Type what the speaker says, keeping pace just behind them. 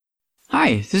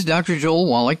Hi, this is Dr. Joel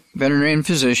Wallach, veterinarian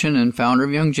physician and founder of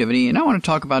Youngevity, and I want to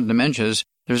talk about dementias.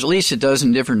 There's at least a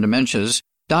dozen different dementias.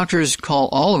 Doctors call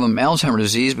all of them Alzheimer's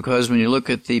disease because when you look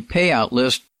at the payout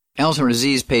list, Alzheimer's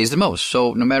disease pays the most.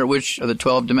 So no matter which of the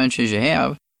 12 dementias you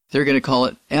have, they're going to call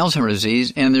it Alzheimer's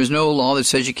disease, and there's no law that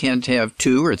says you can't have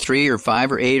 2 or 3 or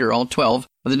 5 or 8 or all 12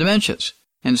 of the dementias.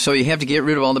 And so you have to get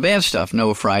rid of all the bad stuff.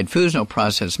 No fried foods, no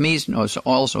processed meats, no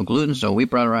oils, no gluten, no wheat,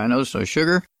 bran, rhinos, no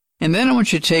sugar. And then I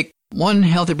want you to take 1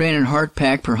 Healthy Brain and Heart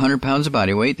pack per 100 pounds of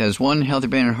body weight. That's 1 Healthy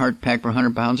Brain and Heart pack per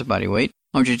 100 pounds of body weight.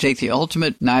 I want you to take the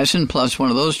Ultimate Niacin plus 1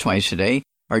 of those twice a day.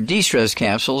 Our De-Stress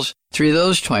capsules, 3 of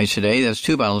those twice a day. That's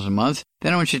 2 bottles a month.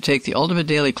 Then I want you to take the Ultimate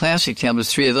Daily Classic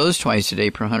tablets, 3 of those twice a day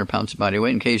per 100 pounds of body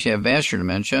weight in case you have vascular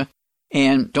dementia.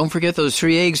 And don't forget those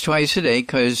 3 eggs twice a day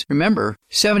because, remember,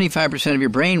 75% of your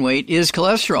brain weight is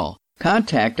cholesterol.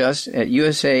 Contact us at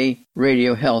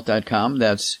usaradiohealth.com.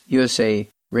 That's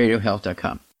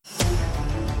usaradiohealth.com.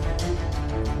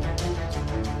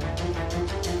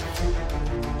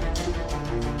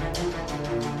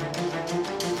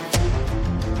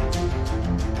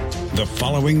 The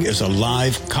following is a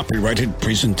live copyrighted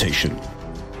presentation.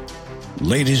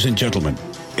 Ladies and gentlemen,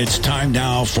 it's time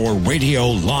now for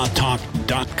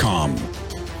RadioLawTalk.com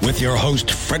with your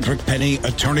host, Frederick Penny,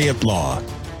 attorney at law.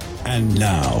 And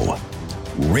now,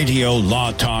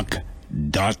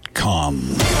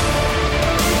 RadioLawTalk.com.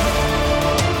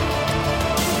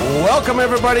 Welcome,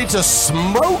 everybody, to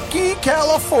Smoky,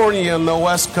 California on the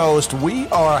West Coast. We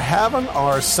are having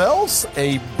ourselves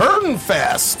a Burn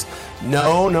Fest.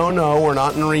 No, we're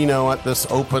not in Reno at this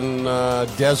open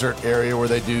desert area where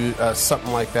they do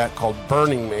something like that called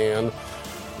Burning Man.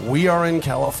 We are in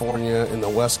California in the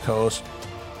West Coast.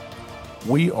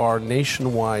 We are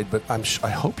nationwide, but I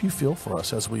hope you feel for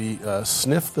us as we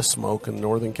sniff the smoke in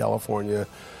Northern California.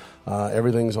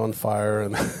 Everything's on fire,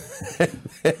 and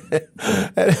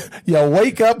you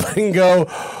wake up and go,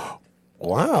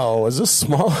 wow, is this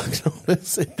small?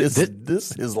 This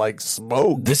is like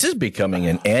smoke. This is becoming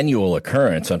an annual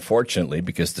occurrence, unfortunately,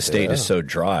 because the state is so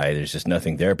dry. There's just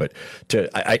nothing there. But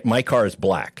my car is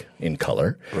black in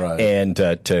color, right? And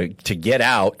to get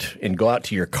out and go out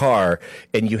to your car,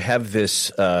 and you have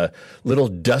this little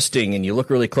dusting, and you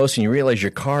look really close, and you realize your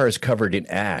car is covered in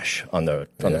ash on the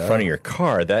front of your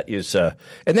car. That is, and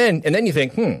then you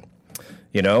think, and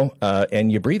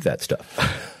you breathe that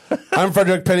stuff. I'm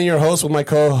Frederick Penny, your host, with my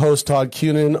co-host Todd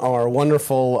Cunin. Our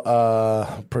wonderful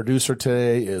producer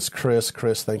today is Chris.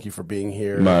 Chris, thank you for being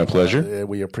here. My pleasure.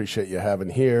 We appreciate you having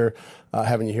you here.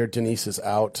 Denise is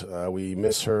out. We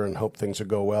miss her and hope things will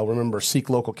go well. Remember, seek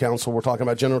local counsel. We're talking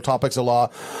about general topics of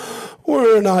law.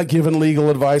 We're not giving legal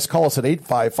advice. Call us at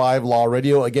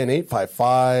 855-LAW-RADIO. Again,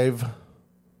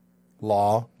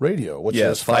 855-LAW-RADIO, which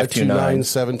is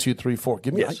 529-7234.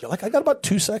 Give me, I got about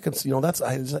 2 seconds.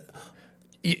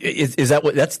 Is that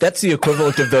what that's the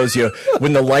equivalent of those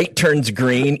when the light turns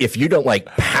green, if you don't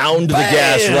pound the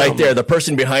gas right there, the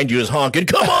person behind you is honking,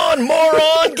 come on,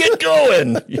 moron, get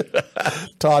going.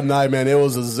 Todd and I, man, it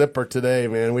was a zipper today,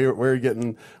 man.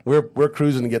 We're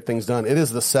cruising to get things done. It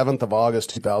is the 7th of August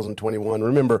 2021.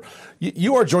 Remember,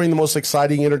 you are joining the most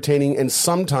exciting, entertaining, and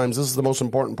sometimes, this is the most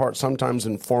important part, sometimes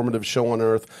informative show on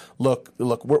earth. Look,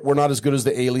 we're not as good as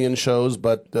the alien shows,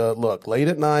 but look, late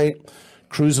at night,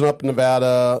 cruising up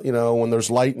Nevada, when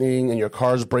there's lightning and your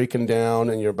car's breaking down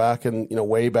and you're back in,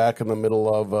 way back in the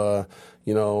middle of, I'm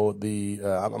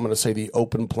going to say the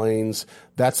open plains.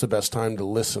 That's the best time to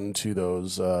listen to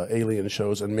those alien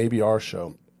shows and maybe our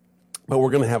show. But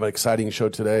we're going to have an exciting show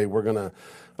today. We're going to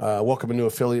welcome a new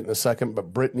affiliate in a second.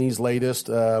 But Britney's latest,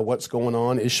 what's going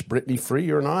on? Is Britney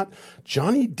free or not?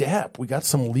 Johnny Depp. We got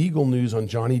some legal news on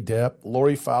Johnny Depp,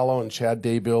 Lori Fallow, and Chad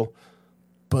Daybell.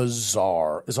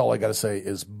 Bizarre is all I got to say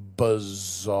is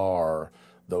bizarre,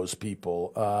 those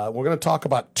people. We're going to talk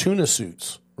about tuna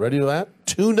suits. Ready for that?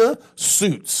 Tuna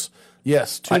suits.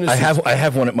 Yes, tuna suits. I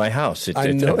have one at my house.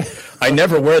 I know. I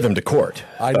never wear them to court.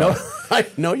 I know. I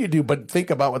know you do, but think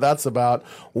about what that's about.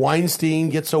 Weinstein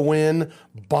gets a win.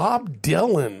 Bob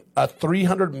Dylan, a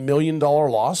 $300 million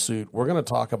lawsuit. We're going to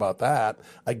talk about that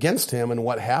against him and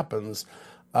what happens.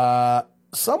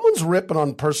 Someone's ripping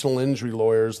on personal injury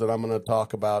lawyers that I'm going to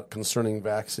talk about concerning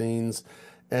vaccines.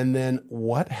 And then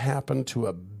what happened to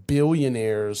a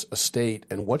billionaire's estate,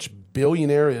 and which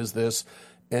billionaire is this,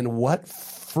 and what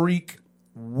freak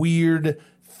weird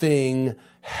thing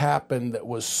happened that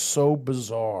was so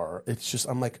bizarre. It's just,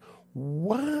 I'm like,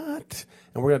 what?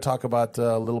 And we're going to talk about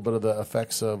a little bit of the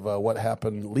effects of what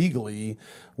happened legally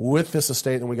with this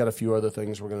estate, and we got a few other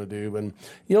things we're going to do. And,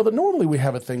 normally we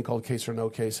have a thing called Case or No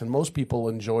Case, and most people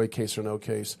enjoy Case or No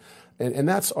Case. And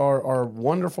that's our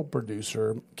wonderful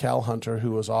producer, Cal Hunter,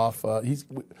 who is off.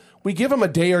 We give him a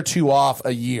day or two off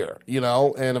a year,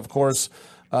 and of course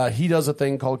he does a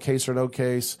thing called Case or No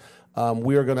Case.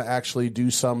 We are going to actually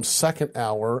do some second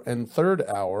hour and third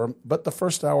hour, but the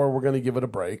first hour we're going to give it a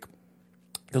break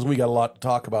because we got a lot to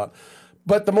talk about.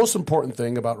 But the most important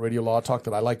thing about Radio Law Talk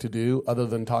that I like to do, other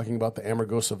than talking about the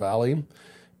Amargosa Valley,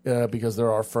 because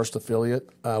they're our first affiliate,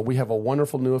 we have a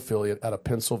wonderful new affiliate out of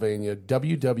Pennsylvania,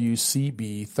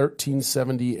 WWCB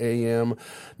 1370 AM,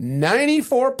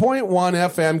 94.1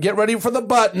 FM. Get ready for the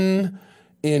button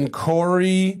in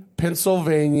Corey,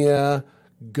 Pennsylvania.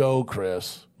 Go,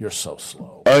 Chris. You're so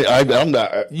slow. I'm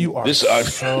not. You are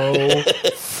so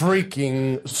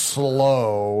freaking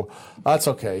slow. That's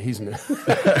okay. He's new.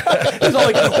 He's all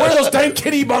like, where are those dang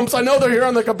kitty bumps? I know they're here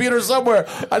on the computer somewhere.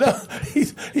 I know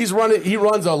he's running. He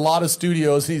runs a lot of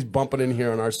studios. He's bumping in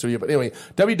here in our studio. But anyway,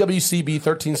 WWCB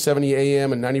 1370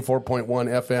 AM and 94.1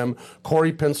 FM.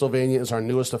 Corey, Pennsylvania is our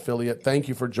newest affiliate. Thank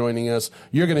you for joining us.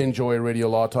 You're going to enjoy Radio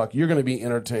Law Talk. You're going to be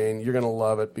entertained. You're going to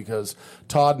love it because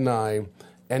Todd and I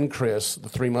and Chris, the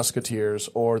Three Musketeers,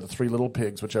 or the Three Little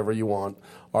Pigs, whichever you want,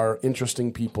 are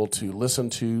interesting people to listen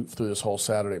to through this whole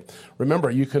Saturday. Remember,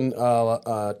 you can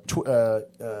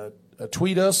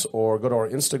tweet us or go to our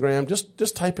Instagram.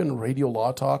 Just type in Radio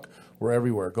Law Talk. We're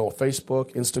everywhere. Go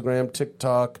Facebook, Instagram,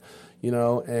 TikTok,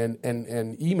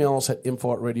 and email us at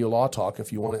info@radiolawtalk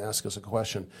if you want to ask us a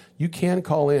question. You can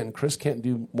call in. Chris can't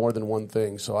do more than one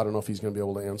thing, so I don't know if he's going to be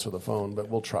able to answer the phone, but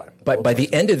we'll try. But by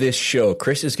the end of this show,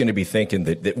 Chris is going to be thinking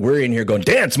that we're in here going,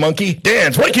 dance, monkey,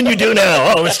 dance. What can you do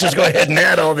now? Oh, let's just go ahead and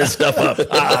add all this stuff up.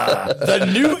 The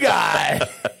new guy.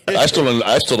 I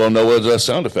still don't know what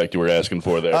sound effect you were asking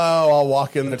for there. Oh, I'll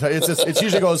walk in there. It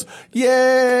usually goes,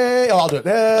 yay. Oh, I'll do it.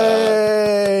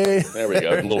 Yay. There we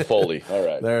go. A little Foley. All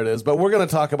right. There it is. But we're going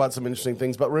to talk about some interesting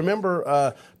things. But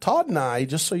remember, Todd and I,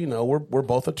 just so you know, we're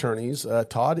both attorneys.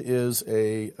 Todd is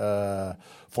a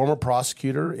former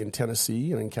prosecutor in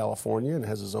Tennessee and in California and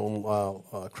has his own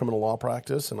criminal law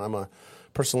practice. And I'm a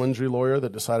personal injury lawyer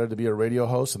that decided to be a radio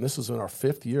host. And this is in our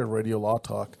 5th year of Radio Law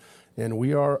Talk. And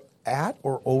we are at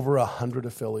or over 100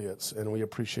 affiliates, and we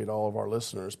appreciate all of our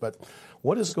listeners. But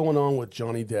what is going on with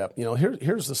Johnny Depp?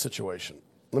 Here's the situation.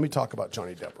 Let me talk about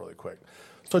Johnny Depp really quick.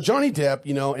 So Johnny Depp,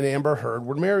 and Amber Heard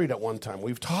were married at one time.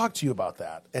 We've talked to you about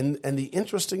that. And the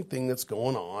interesting thing that's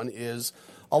going on is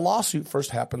a lawsuit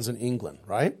first happens in England,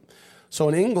 right? So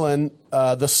in England,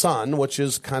 The Sun, which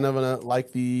is kind of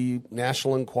like the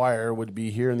National Enquirer would be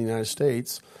here in the United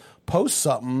States, posts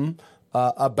something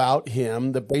about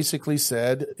him that basically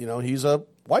said, he's a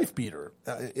wife beater.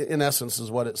 In essence,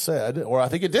 is what it said, or I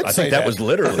think it did. I think that was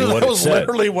literally what it said. That was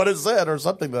literally what it said, or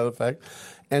something to that effect.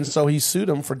 And so he sued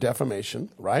him for defamation,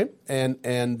 right?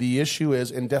 And the issue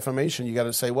is in defamation, you got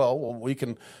to say, well, we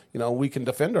can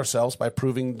defend ourselves by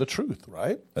proving the truth,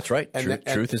 right? That's right.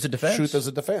 Truth is a defense. Truth is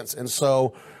a defense. And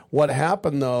so what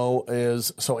happened though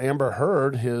is, Amber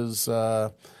Heard, his.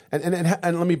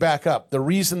 And let me back up. The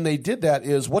reason they did that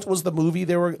is, what was the movie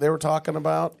they were talking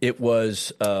about? It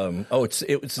was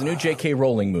it was the new J.K.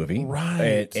 Rowling movie,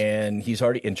 right? And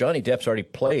Johnny Depp's already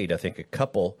played, I think, a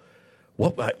couple.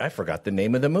 Well, I forgot the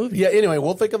name of the movie. Yeah. Anyway,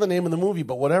 we'll think of the name of the movie,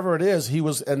 but whatever it is,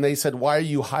 and they said, why are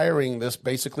you hiring this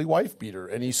basically wife beater?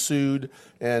 And he sued.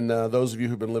 And those of you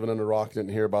who've been living under a rock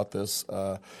didn't hear about this.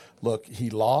 Look, he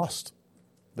lost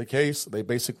the case. They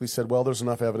basically said, well, there's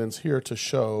enough evidence here to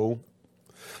show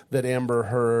that Amber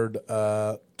Heard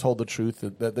told the truth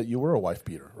that you were a wife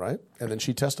beater, right? And then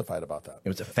she testified about that. It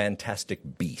was a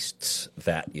Fantastic Beasts.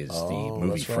 That is the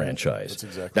movie franchise. That's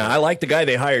exactly now, I like the guy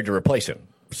they hired to replace him.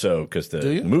 So, because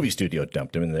the movie studio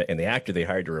dumped him, and the actor they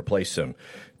hired to replace him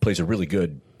plays a really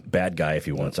good bad guy if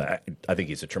he wants. I think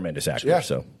he's a tremendous actor. Yeah.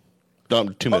 So.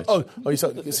 2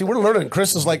 minutes. See, we're learning.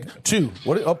 Chris is like 2.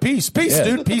 Peace,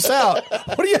 dude. Peace out.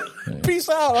 What are you? Peace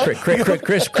out.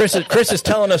 Chris is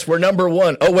telling us we're number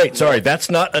 1. Oh wait, sorry, that's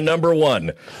not a number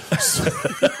 1.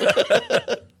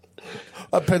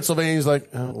 Pennsylvania's like,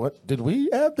 what? Did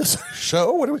we add this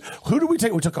show? Who do we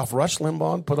take? We took off Rush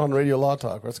Limbaugh and put on Radio Law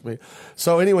Talk.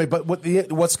 So anyway, but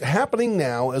what's happening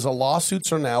now is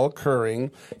lawsuits are now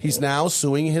occurring. He's now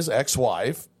suing his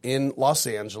ex-wife in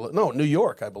New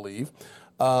York, I believe.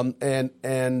 And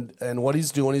what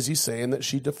he's doing is he's saying that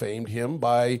she defamed him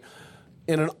by,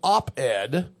 in an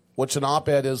op-ed, which an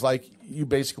op-ed is like you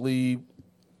basically.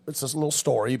 It's this little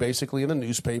story, basically, in a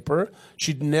newspaper.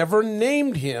 She'd never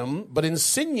named him, but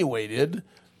insinuated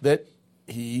that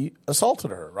he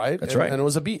assaulted her, right? That's right. And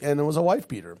it was a wife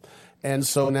beater. And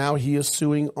so now he is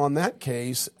suing on that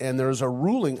case, and there's a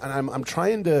ruling, and I'm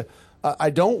trying to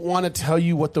I don't want to tell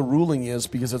you what the ruling is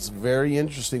because it's very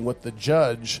interesting what the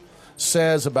judge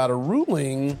says about a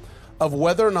ruling of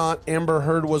whether or not Amber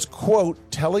Heard was,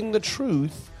 quote, telling the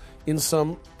truth in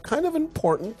some kind of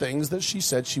important things that she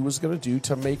said she was going to do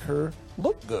to make her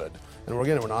look good. And we're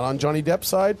not on Johnny Depp's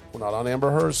side. We're not on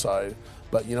Amber Heard's side.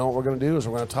 But you know what we're going to do is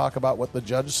we're going to talk about what the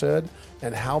judge said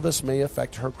and how this may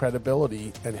affect her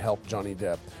credibility and help Johnny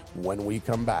Depp when we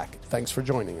come back. Thanks for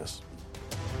joining us.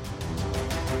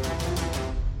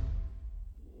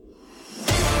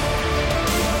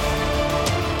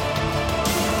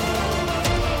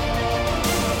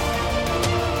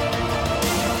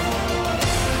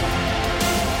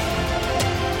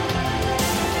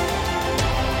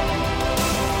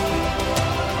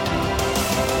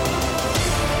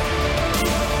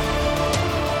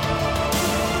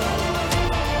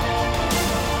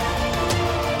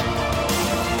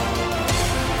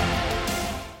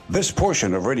 This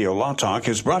portion of Radio Law Talk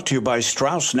is brought to you by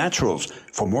Strauss Naturals.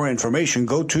 For more information,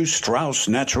 go to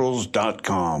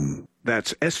StraussNaturals.com.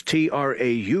 That's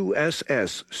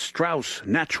STRAUSS,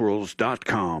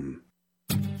 StraussNaturals.com.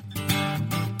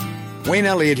 Wayne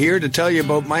Elliott here to tell you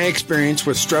about my experience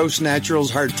with Strauss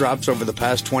Naturals Heart Drops over the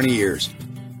past 20 years.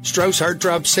 Strauss Heart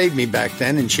Drops saved me back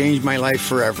then and changed my life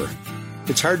forever.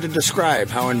 It's hard to describe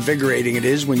how invigorating it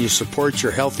is when you support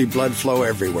your healthy blood flow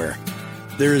everywhere.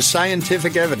 There is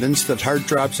scientific evidence that Heart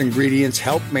Drops ingredients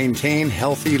help maintain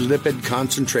healthy lipid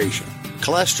concentration.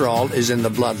 Cholesterol is in the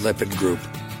blood lipid group.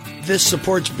 This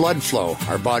supports blood flow,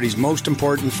 our body's most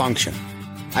important function.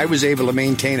 I was able to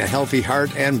maintain a healthy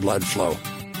heart and blood flow.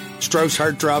 Strauss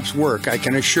Heart Drops work, I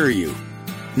can assure you.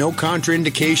 No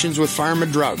contraindications with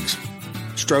pharma drugs.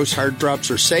 Strauss Heart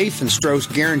Drops are safe, and Strauss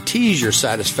guarantees your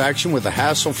satisfaction with a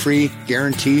hassle-free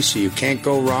guarantee so you can't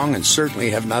go wrong and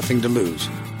certainly have nothing to lose.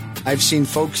 I've seen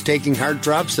folks taking Heart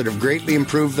Drops that have greatly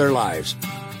improved their lives.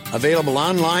 Available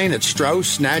online at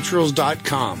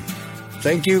StraussNaturals.com.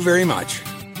 Thank you very much.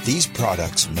 These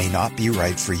products may not be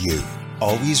right for you.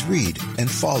 Always read and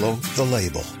follow the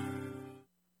label.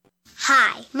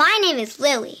 Hi, my name is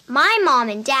Lily. My mom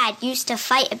and dad used to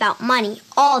fight about money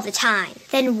all the time.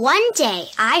 Then one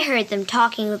day, I heard them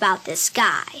talking about this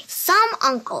guy, some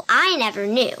uncle I never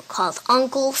knew, called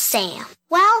Uncle Sam.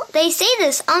 Well, they say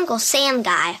this Uncle Sam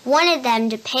guy wanted them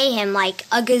to pay him like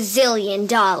 $1 gazillion,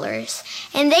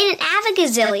 and they didn't have $1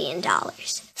 gazillion.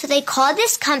 So they called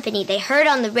this company they heard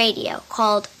on the radio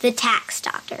called the Tax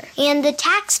Doctor. And the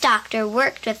Tax Doctor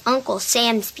worked with Uncle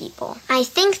Sam's people. I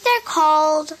think they're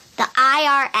called the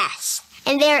IRS.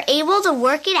 And they're able to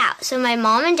work it out so my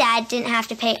mom and dad didn't have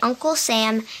to pay Uncle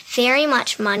Sam very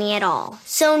much money at all.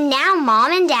 So now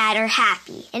mom and dad are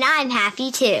happy, and I'm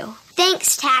happy too.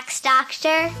 Thanks, Tax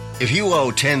Doctor. If you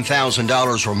owe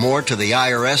 $10,000 or more to the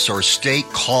IRS or state,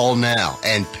 call now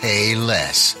and pay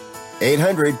less.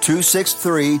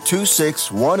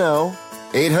 800-263-2610.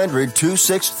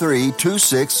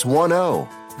 800-263-2610.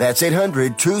 That's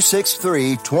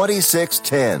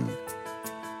 800-263-2610.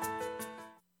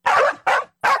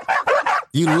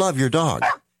 You love your dog.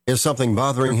 Is something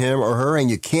bothering him or her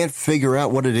and you can't figure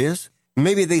out what it is?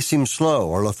 Maybe they seem slow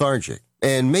or lethargic,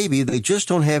 and maybe they just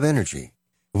don't have energy.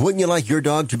 Wouldn't you like your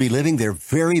dog to be living their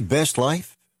very best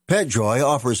life? PetJoy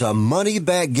offers a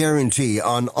money-back guarantee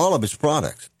on all of its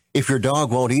products. If your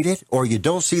dog won't eat it or you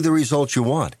don't see the results you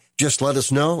want, just let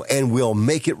us know and we'll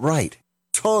make it right.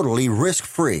 Totally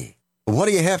risk-free. What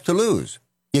do you have to lose?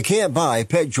 You can't buy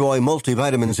PetJoy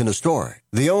multivitamins in a store.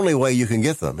 The only way you can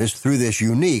get them is through this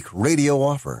unique radio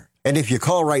offer. And if you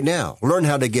call right now, learn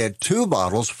how to get 2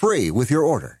 bottles free with your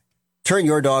order. Turn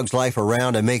your dog's life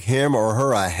around and make him or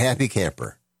her a happy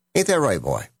camper. Ain't that right,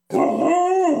 boy?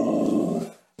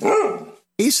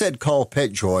 He said call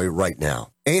PetJoy right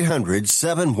now.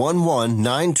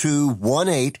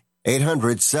 800-711-9218.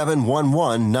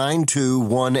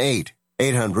 800-711-9218.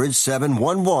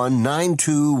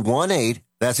 800-711-9218.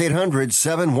 That's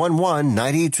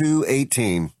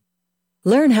 800-711-9218.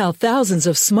 Learn how thousands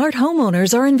of smart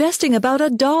homeowners are investing about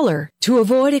 $1 to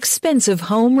avoid expensive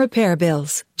home repair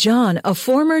bills. John, a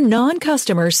former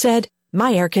non-customer, said,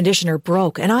 "My air conditioner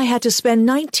broke and I had to spend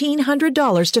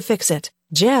 $1,900 to fix it."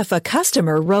 Jeff, a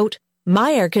customer, wrote,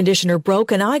 "My air conditioner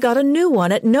broke and I got a new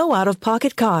one at no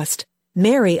out-of-pocket cost."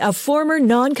 Mary, a former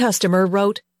non-customer,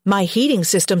 wrote, "My heating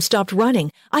system stopped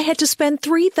running. I had to spend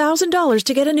 $3,000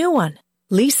 to get a new one."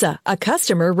 Lisa, a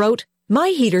customer, wrote, "My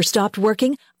heater stopped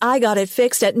working. I got it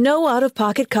fixed at no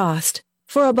out-of-pocket cost."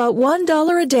 For about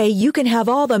 $1 a day, you can have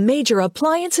all the major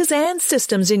appliances and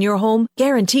systems in your home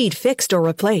guaranteed fixed or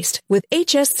replaced with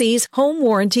HSC's home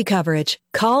warranty coverage.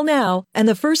 Call now, and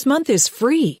the first month is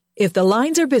free. If the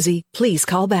lines are busy, please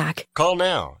call back. Call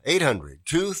now,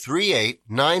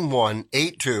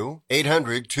 800-238-9182,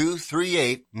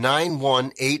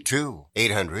 800-238-9182,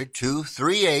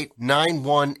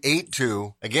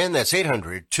 800-238-9182. Again, that's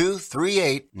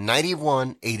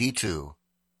 800-238-9182.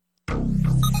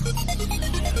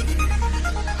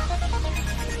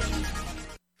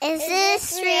 Is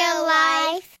this real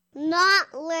life?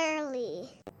 Not literally.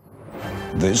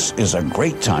 This is a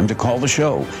great time to call the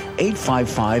show.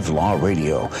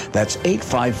 855-LAW-RADIO. That's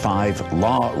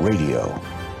 855-LAW-RADIO.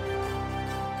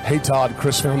 Hey, Todd,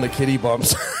 Chris found the kitty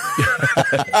bumps.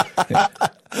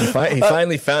 He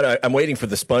finally found out. I'm waiting for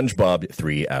the SpongeBob.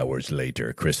 3 hours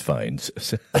later, Chris finds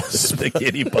the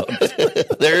kitty bumps.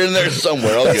 They're in there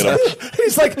somewhere. I'll get them.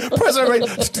 He's like, President Ray,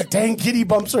 dang kitty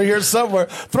bumps are here somewhere.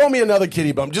 Throw me another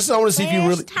kitty bump. Just I want to see if you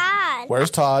really. Todd?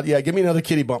 Where's Todd? Yeah, give me another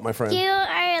kitty bump, my friend. You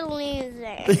are a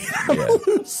loser.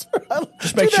 Just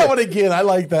do that one again. I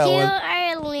like that one. You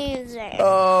are a loser.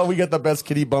 Oh, we got the best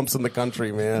kitty bumps in the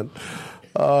country, man.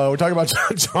 We're talking about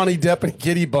Johnny Depp and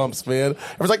kitty bumps, man.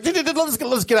 Everyone's like,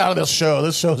 let's get out of this show.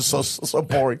 This show is so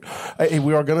boring. Hey,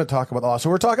 we are going to talk about the law. So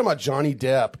we're talking about Johnny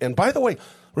Depp. And by the way,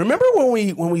 remember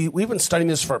when we've been studying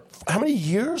this for how many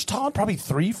years, Todd? Probably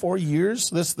 3-4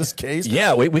 years. This case.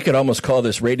 Yeah, we could almost call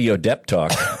this Radio Depp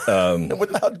Talk.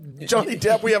 Without Johnny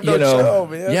Depp, we have no show,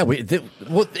 man. Yeah,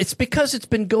 well, it's because it's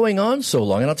been going on so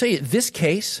long. And I'll tell you, this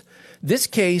case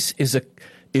is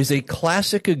a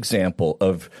classic example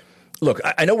of. Look,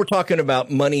 I know we're talking about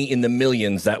money in the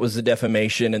millions. That was the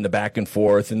defamation and the back and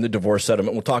forth and the divorce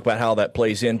settlement. We'll talk about how that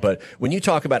plays in. But when you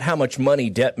talk about how much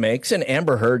money Depp makes, and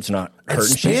Amber Heard's not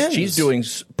hurting, she's doing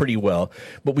pretty well.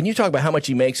 But when you talk about how much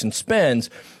he makes and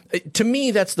spends, to me,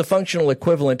 that's the functional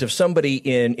equivalent of somebody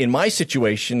in my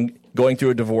situation going through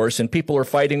a divorce, and people are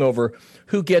fighting over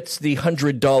who gets the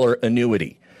 $100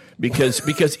 annuity. Because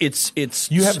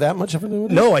it's you have that much of an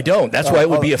annuity? No, I don't. That's why it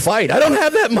would be a fight. I don't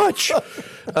have that much.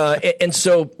 And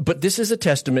so, but this is a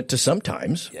testament to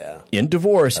sometimes in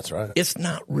divorce, that's right. It's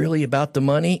not really about the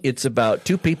money. It's about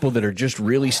two people that are just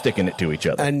really sticking it to each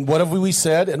other. And what have we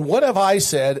said? And what have I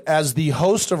said as the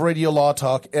host of Radio Law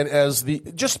Talk and as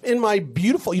just in my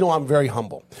beautiful, I'm very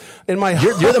humble. You're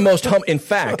the most humble. In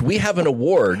fact, we have an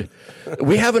award.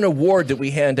 We have an award that we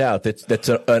hand out that's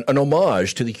an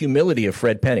homage to the humility of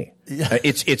Fred Penny. Yeah.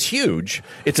 It's huge.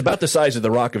 It's about the size of the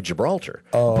Rock of Gibraltar.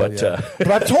 Oh, but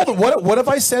I've told them, what have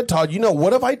I said, Todd?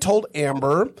 What have I told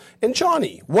Amber and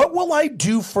Johnny? What will I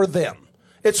do for them?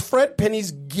 It's Fred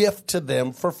Penny's gift to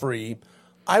them for free.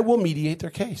 I will mediate their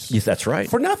case. Yes, that's right.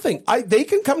 For nothing. They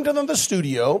can come to the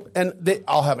studio, and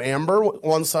I'll have Amber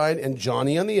one side and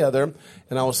Johnny on the other,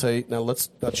 and I will say, now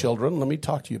children, let me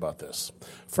talk to you about this.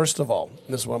 First of all,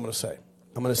 this is what I'm going to say.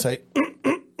 I'm going to say,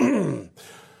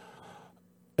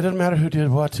 it doesn't matter who did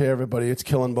what to everybody. It's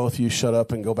killing both of you. Shut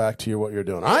up and go back to what you're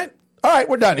doing. All right,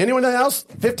 we're done. Anyone else?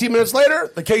 15 minutes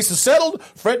later, the case is settled.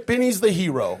 Fred Penny's the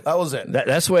hero. That was it.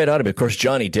 That's the way it ought to be. Of course,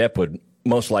 Johnny Depp would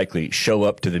most likely show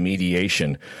up to the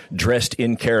mediation dressed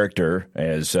in character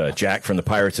as Jack from the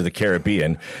Pirates of the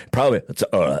Caribbean. Probably,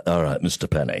 all right, Mr.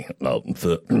 Penny.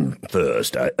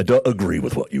 First, I don't agree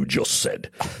with what you just said.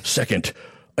 Second,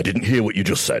 I didn't hear what you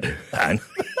just said. And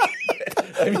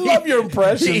I love your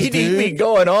impressions, He'd be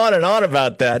going on and on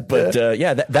about that, but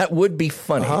that would be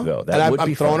funny, though.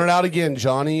 I'm throwing it out again.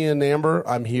 Johnny and Amber,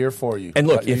 I'm here for you. And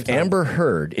look, if Amber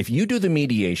Heard, if you do the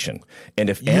mediation, and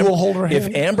if will hold her hand?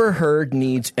 If Amber Heard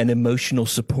needs an emotional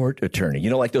support attorney,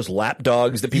 like those lap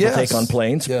dogs that people take on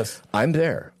planes, I'm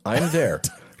there.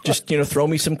 Just, throw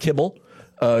me some kibble.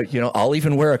 I'll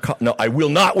even wear no, I will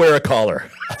not wear a collar.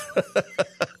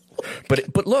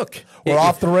 But look, we're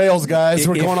off the rails, guys.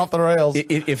 We're going off the rails.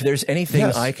 If there's anything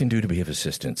I can do to be of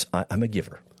assistance, I'm a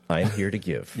giver. I am here to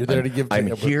give. You're there to give.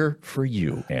 I'm here for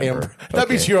you, Amber. That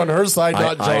means you're on her side,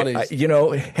 not Johnny's.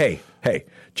 Hey,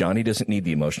 Johnny doesn't need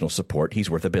the emotional support. He's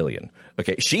worth $1 billion.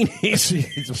 Okay, she needs.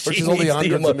 She's only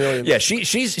hundreds of millions. Yeah,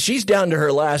 she's down to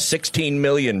her last 16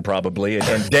 million probably,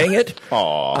 and dang it.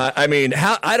 I mean,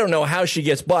 I don't know how she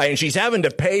gets by, and she's having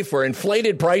to pay for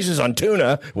inflated prices on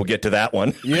tuna. We'll get to that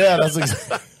one. Yeah, that's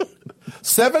exactly.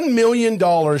 $7 million.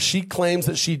 She claims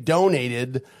that she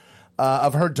donated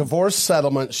of her divorce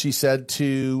settlement. She said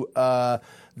to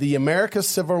the America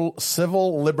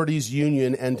Civil Liberties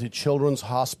Union and to Children's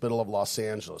Hospital of Los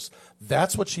Angeles.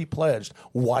 That's what she pledged.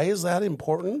 Why is that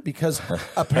important? Because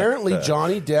apparently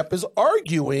Johnny Depp is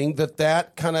arguing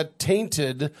that kind of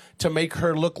tainted to make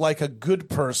her look like a good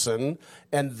person,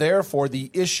 and therefore the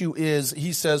issue is,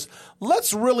 he says,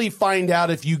 let's really find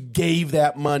out if you gave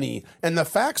that money. And the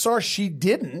facts are she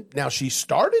didn't. Now, she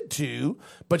started to,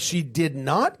 but she did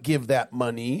not give that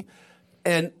money.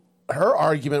 And her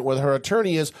argument with her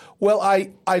attorney is, well,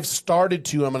 I've started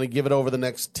to. I'm going to give it over the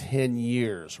next 10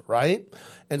 years, right?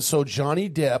 And so Johnny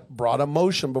Depp brought a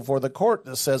motion before the court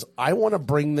that says, I want to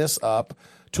bring this up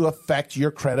to affect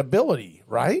your credibility,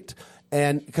 right?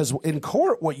 And because in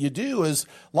court, what you do is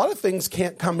a lot of things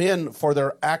can't come in for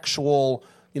their actual,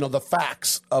 the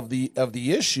facts of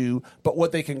the issue, but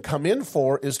what they can come in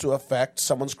for is to affect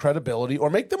someone's credibility or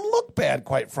make them look bad,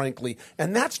 quite frankly.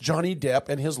 And that's Johnny Depp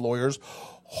and his lawyers'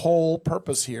 whole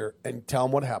purpose here. And tell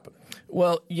them what happened.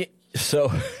 Well,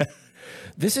 so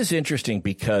this is interesting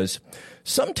because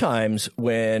sometimes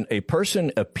when a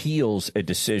person appeals a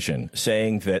decision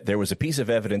saying that there was a piece of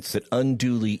evidence that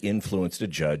unduly influenced a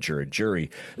judge or a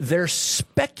jury, they're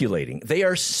speculating. They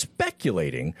are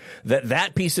speculating that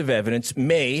that piece of evidence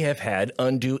may have had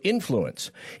undue influence.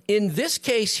 In this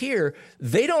case here,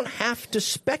 they don't have to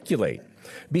speculate,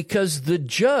 because the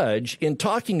judge, in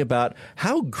talking about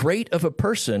how great of a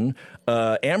person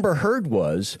Amber Heard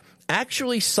was,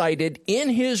 actually cited in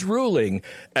his ruling,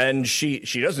 and she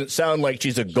doesn't sound like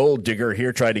she's a gold digger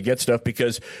here trying to get stuff,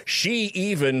 because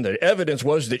the evidence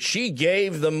was that she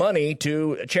gave the money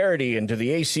to charity and to the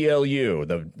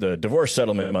ACLU, the divorce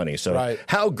settlement money. So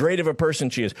How great of a person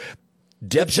she is.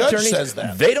 Depp's attorney says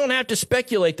that. They don't have to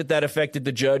speculate that affected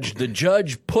the judge. The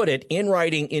judge put it in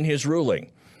writing in his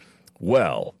ruling.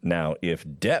 Well, now, if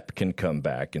Depp can come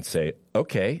back and say,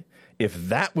 okay, if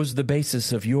that was the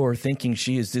basis of your thinking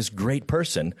she is this great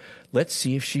person, let's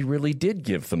see if she really did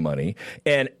give the money.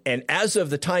 And as of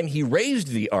the time he raised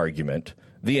the argument,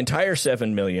 the entire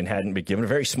 $7 million hadn't been given. A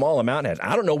very small amount had.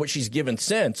 I don't know what she's given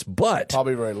since, but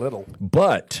probably very little.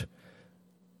 But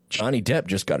Johnny Depp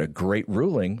just got a great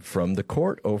ruling from the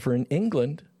court over in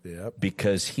England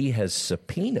because he has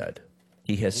subpoenaed.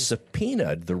 He has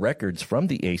subpoenaed the records from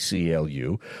the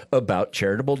ACLU about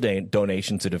charitable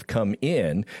donations that have come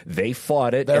in. They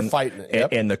fought it. They're fighting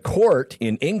it. And the court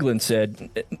in England said,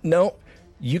 no,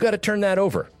 you got to turn that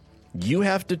over. You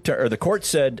have to or the court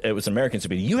said, it was an American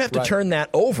subpoena, you have to turn that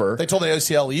over. They told the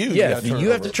ACLU. Yeah, you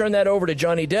have to turn that over to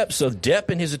Johnny Depp. So Depp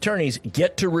and his attorneys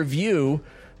get to review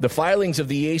the filings of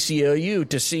the ACLU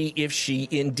to see if she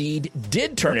indeed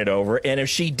did turn it over. And if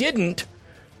she didn't,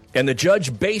 and the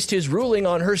judge based his ruling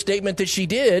on her statement that she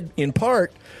did, in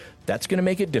part, that's going to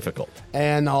make it difficult.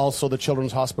 And also the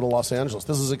Children's Hospital Los Angeles.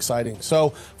 This is exciting.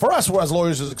 So for us as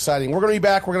lawyers, it's exciting. We're going to be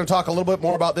back. We're going to talk a little bit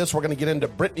more about this. We're going to get into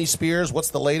Britney Spears. What's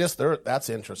the latest? That's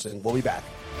interesting. We'll be back.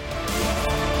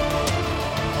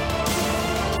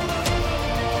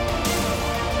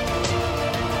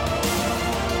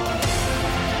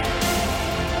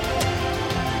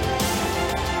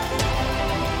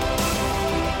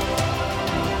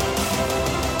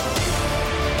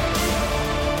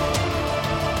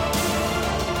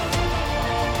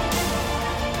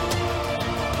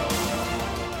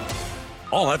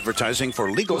 All advertising for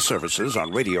legal services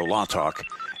on Radio Law Talk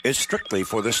is strictly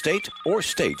for the state or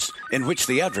states in which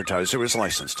the advertiser is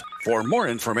licensed. For more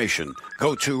information,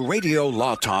 go to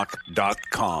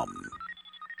radiolawtalk.com.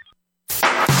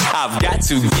 I've got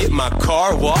to get my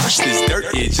car washed. This dirt,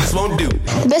 it just won't do.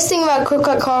 The best thing about Quick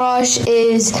Quack Car Wash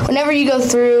is whenever you go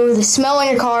through, the smell on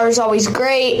your car is always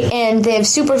great, and they have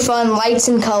super fun lights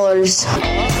and colors.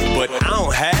 But I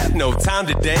don't have no time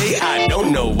today. I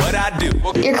don't know what I do.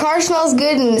 Your car smells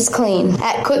good and it's clean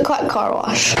at Quick Quack Car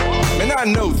Wash. Man, I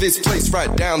know this place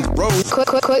right down the road. Quick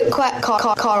Quack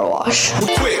Car Wash.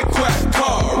 Quick Quack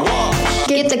Car Wash.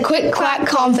 Get the Quick Quack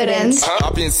confidence.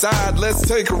 Hop inside, let's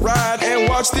take a ride and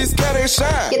watch this cat and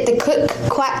shine. Get the Quick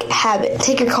Quack habit.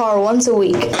 Take your car once a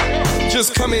week.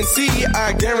 Just come and see,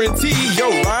 I guarantee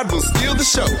your ride will steal the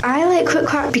show. I like Quick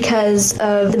Quack because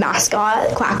of the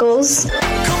mascot, Quackles.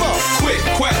 Come on, Quick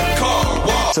Quack Car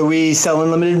Wash. So we sell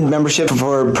unlimited membership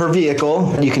per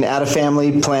vehicle. You can add a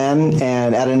family plan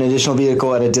and add an additional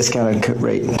vehicle at a discounted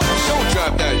rate. Don't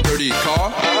drive that dirty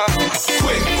car.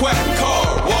 Quick Quack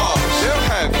Car Wash. They'll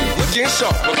have you looking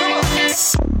sharp.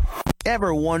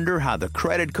 Ever wonder how the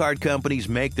credit card companies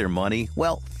make their money?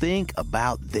 Well, think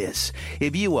about this.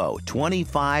 If you owe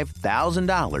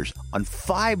 $25,000 on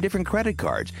 5 different credit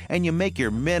cards and you make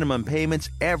your minimum payments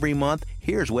every month,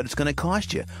 Here's what it's going to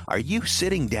cost you. Are you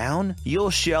sitting down?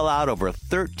 You'll shell out over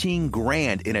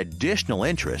 $13,000 in additional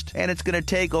interest, and it's going to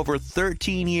take over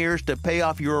 13 years to pay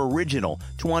off your original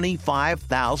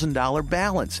 $25,000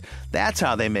 balance. That's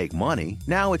how they make money.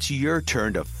 Now it's your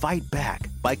turn to fight back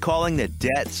by calling the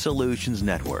Debt Solutions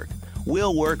Network.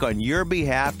 We'll work on your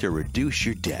behalf to reduce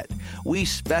your debt. We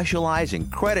specialize in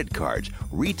credit cards,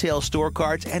 retail store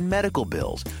cards, and medical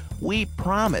bills. We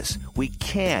promise we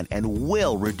can and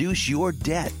will reduce your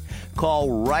debt.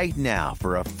 Call right now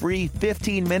for a free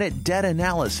 15-minute debt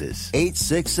analysis.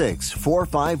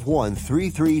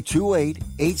 866-451-3328.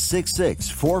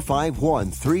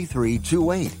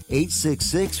 866-451-3328.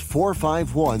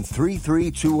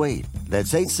 866-451-3328.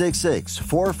 That's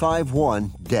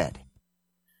 866-451-DEBT.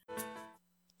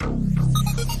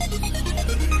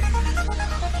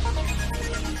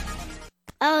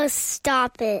 Oh,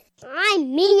 stop it.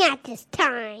 I'm mean at this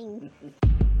time.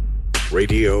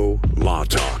 Radio Law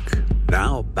Talk.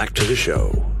 Now, back to the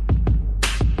show.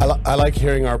 I like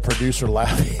hearing our producer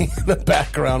laughing in the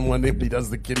background when he does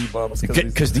the kitty bumps.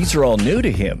 Because these are all new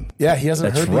to him. Yeah, he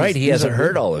hasn't heard That's right. these. He hasn't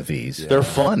heard all of these. Yeah. They're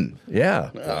fun.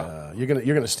 Yeah. You're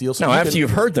gonna steal some. Now, after you've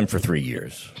heard them for 3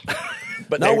 years.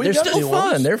 But No, they're still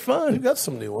fun. They're fun. We've got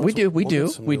some new ones. We do. We We'll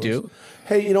get some do. We new do. ones.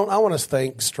 Hey, I want to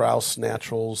thank Strauss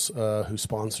Naturals, who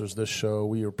sponsors this show.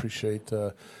 We appreciate,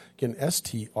 again,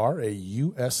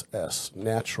 STRAUSS,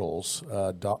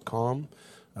 naturals.com.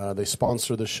 They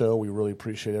sponsor the show. We really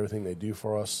appreciate everything they do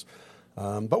for us.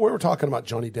 But we were talking about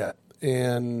Johnny Depp.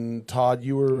 And, Todd,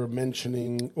 you were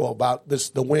mentioning, about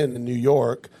the win in New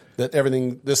York, that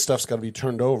this stuff's got to be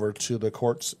turned over to the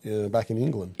courts back in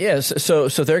England. Yes. So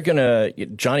they're going to,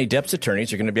 Johnny Depp's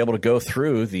attorneys are going to be able to go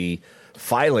through the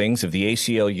filings of the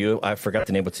ACLU. I forgot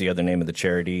the name. What's the other name of the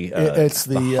charity? It's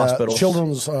the hospital.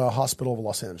 Children's Hospital of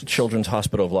Los Angeles. Children's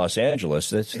Hospital of Los Angeles.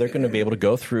 They're going to be able to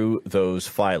go through those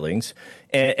filings.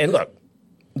 And look,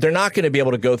 they're not going to be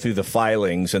able to go through the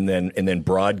filings and then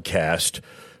broadcast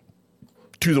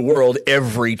to the world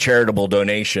every charitable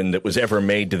donation that was ever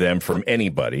made to them from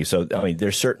anybody. So, I mean,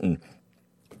 there's certain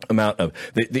amount of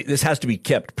this has to be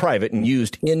kept private and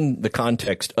used in the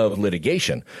context of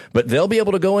litigation. But they'll be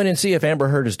able to go in and see if Amber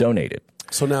Heard has donated.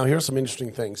 So now here's some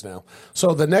interesting things now.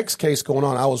 So the next case going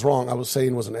on, I was wrong. I was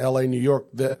saying was in L.A., New York.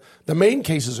 The main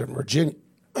case is in Virginia.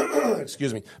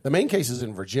 Excuse me. The main case is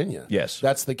in Virginia. Yes.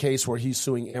 That's the case where he's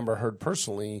suing Amber Heard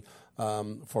personally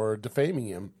for defaming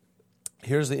him.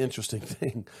 Here's the interesting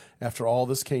thing. After all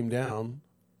this came down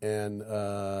and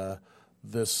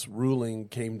this ruling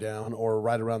came down, or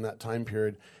right around that time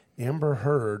period, Amber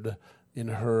Heard, in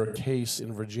her case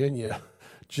in Virginia,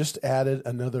 just added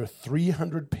another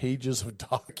 300 pages of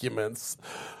documents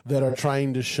that are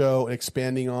trying to show,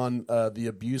 expanding on the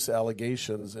abuse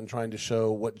allegations and trying to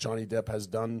show what Johnny Depp has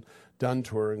done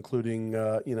to her, including,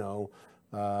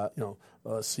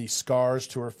 see scars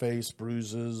to her face,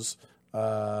 bruises,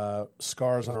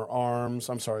 scars on her arms.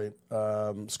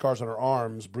 Scars on her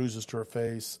arms, bruises to her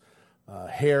face,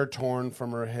 hair torn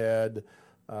from her head,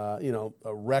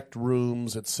 wrecked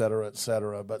rooms, et cetera, et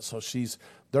cetera. But so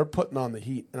they're putting on the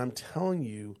heat, and I'm telling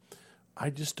you, I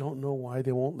just don't know why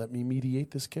they won't let me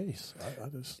mediate this case.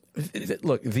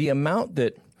 Look, the amount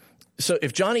that so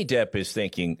if Johnny Depp is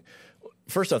thinking,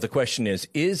 first off, the question is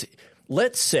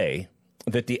let's say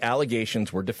that the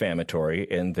allegations were defamatory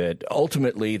and that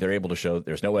ultimately they're able to show that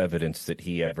there's no evidence that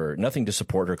nothing to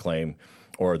support her claim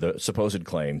or the supposed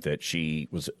claim that she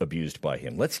was abused by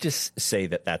him. Let's just say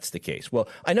that that's the case. Well,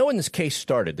 I know when this case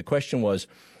started, the question was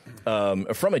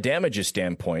from a damages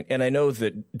standpoint, and I know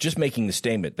that just making the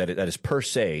statement that is per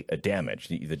se a damage,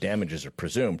 the damages are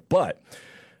presumed, but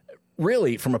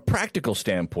really from a practical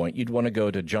standpoint, you'd want to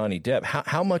go to Johnny Depp.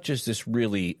 How much is this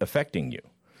really affecting you?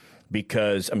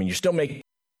 Because, I mean, you're still making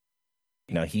 –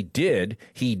 now, he did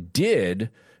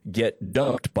get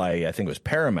dumped by, I think it was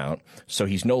Paramount, so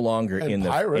he's no longer in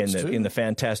the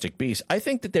Fantastic Beasts. I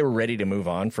think that they were ready to move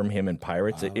on from him in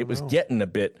Pirates. It was getting a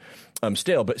bit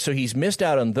stale, but so he's missed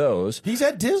out on those. He's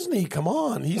at Disney. Come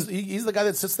on. He's the guy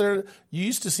that sits there. You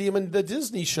used to see him in the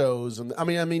Disney shows. And I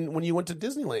mean, when you went to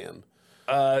Disneyland.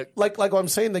 Like what I'm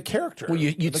saying, the character. Well,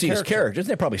 you'd see his character.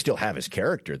 They probably still have his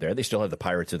character there. They still have the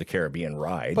Pirates of the Caribbean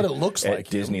ride. But it looks at like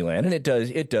Disneyland, and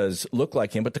it does look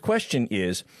like him. But the question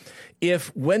is,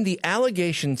 when the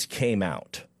allegations came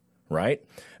out, right,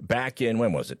 back in,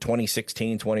 when was it,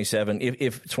 2016, 2017,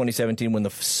 if 2017, when the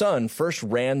Sun first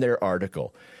ran their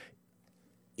article,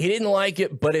 he didn't like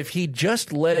it, but if he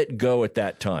just let it go at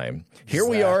that time, here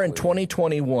we are in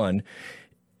 2021,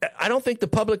 I don't think the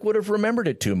public would have remembered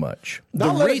it too much.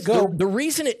 The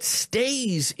reason it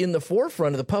stays in the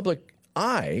forefront of the public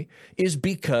eye is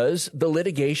because the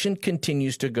litigation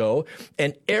continues to go.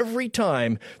 And every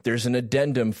time there's an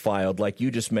addendum filed, like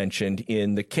you just mentioned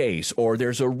in the case, or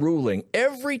there's a ruling,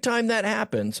 every time that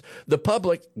happens, the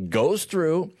public goes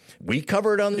through. We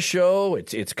cover it on the show.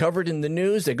 It's covered in the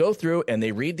news. They go through and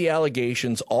they read the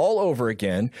allegations all over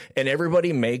again. And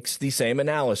everybody makes the same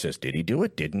analysis. Did he do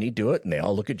it? Didn't he do it? And they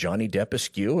all look at Johnny Depp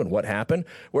askew and what happened.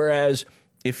 Whereas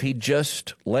if he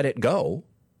just let it go,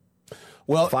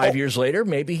 well, 5 years later,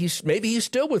 maybe he's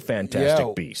still with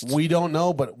Fantastic Beasts. We don't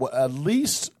know, but at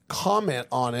least comment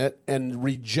on it and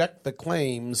reject the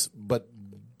claims, but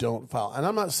don't file. And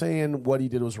I'm not saying what he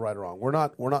did was right or wrong. We're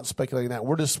not speculating that.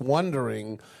 We're just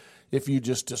wondering if you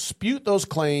just dispute those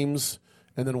claims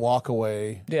and then walk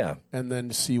away, and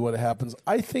then see what happens.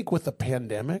 I think with the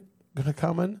pandemic going to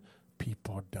come in,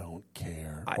 people don't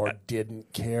care or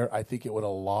didn't care. I think it would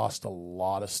have lost a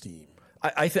lot of steam.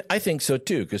 I think so,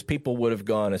 too, because people would have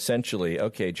gone essentially,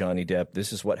 okay, Johnny Depp,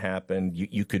 this is what happened.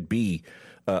 You could be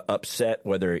upset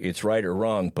whether it's right or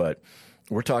wrong, but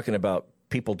we're talking about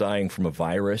people dying from a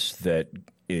virus that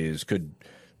could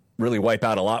really wipe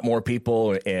out a lot more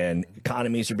people, and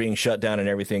economies are being shut down and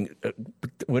everything.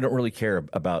 We don't really care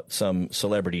about some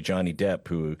celebrity, Johnny Depp,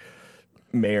 who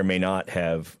may or may not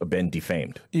have been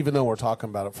defamed. Even though we're talking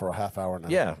about it for a half hour now.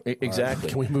 Yeah, exactly.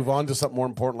 Can we move on to something more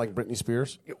important like Britney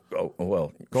Spears? Oh,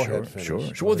 well, go sure, ahead. Sure.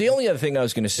 Well, the only other thing I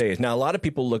was going to say is now a lot of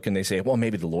people look and they say, well,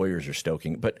 maybe the lawyers are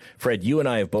stoking. But, Fred, you and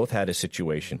I have both had a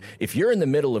situation. If you're in the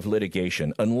middle of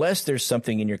litigation, unless there's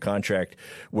something in your contract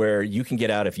where you can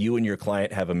get out if you and your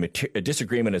client have a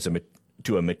disagreement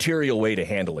to a material way to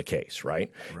handle a case,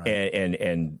 right?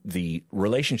 And the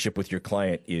relationship with your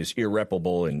client is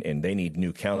irreparable and they need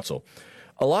new counsel.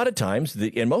 A lot of times,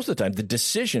 and most of the time, the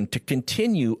decision to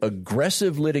continue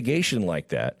aggressive litigation like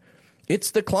that,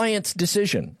 it's the client's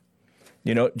decision.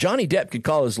 You know, Johnny Depp could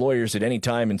call his lawyers at any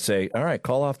time and say, all right,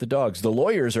 call off the dogs. The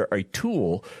lawyers are a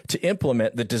tool to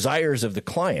implement the desires of the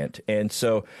client. And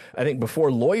so I think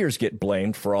before lawyers get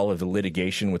blamed for all of the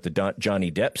litigation with the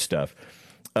Johnny Depp stuff,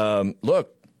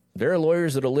 look, there are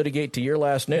lawyers that'll litigate to your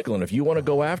last nickel. And if you want to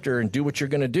go after and do what you're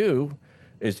going to do,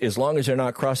 as long as they're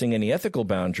not crossing any ethical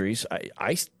boundaries,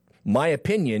 my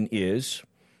opinion is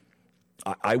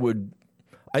I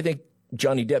think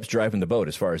Johnny Depp's driving the boat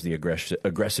as far as the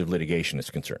aggressive litigation is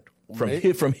concerned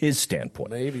from his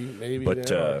standpoint. Maybe. But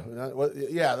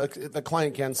the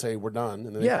client can say we're done,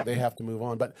 and then they have to move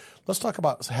on. But let's talk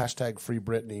about #Free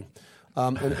Britney.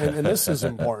 And this is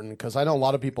important because I know a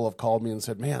lot of people have called me and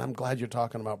said, man, I'm glad you're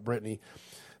talking about Britney.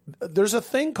 There's a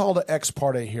thing called an ex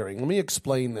parte hearing. Let me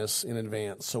explain this in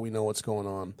advance so we know what's going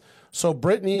on. So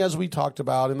Britney, as we talked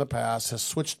about in the past, has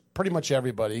switched pretty much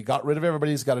everybody, got rid of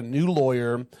everybody. She's got a new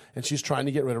lawyer, and she's trying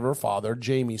to get rid of her father,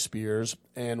 Jamie Spears,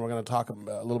 and we're going to talk a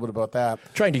little bit about that.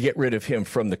 Trying to get rid of him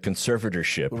from the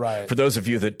conservatorship. Right. For those of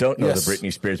you that don't know the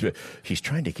Britney Spears, she's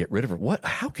trying to get rid of her. What?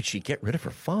 How could she get rid of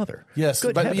her father? Yes,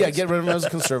 get rid of him as a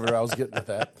conservator. I was getting at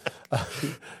that.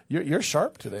 You're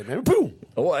sharp today, man. Boom.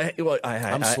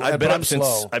 I've been up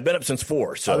since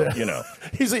 4, so you know.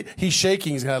 He's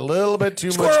shaking. He's got a little bit too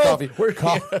much coffee.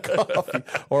 Coffee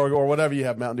or whatever you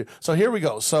have, Mountain Dew. So here we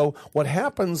go. So what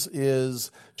happens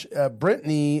is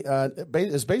Britney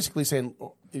is basically saying,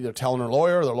 either telling her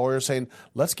lawyer or the lawyer saying,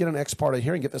 let's get an ex parte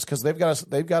hearing, get this, because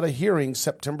they've got a hearing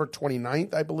September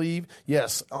 29th, I believe,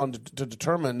 to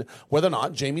determine whether or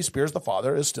not Jamie Spears, the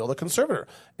father, is still the conservator.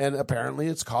 And apparently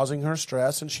it's causing her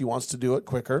stress and she wants to do it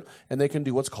quicker, and they can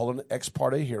do what's called an ex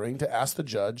parte hearing to ask the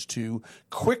judge to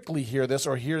quickly hear this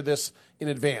or hear this in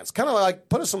advance. Kind of like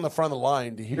put us on the front of the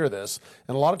line to hear this.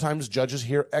 And a lot of times judges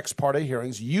hear ex parte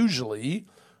hearings, usually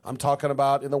I'm talking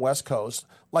about in the West Coast,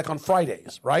 like on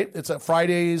Fridays, right? It's at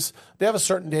Fridays. They have a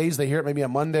certain days. They hear it maybe on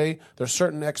Monday. There's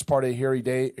certain ex parte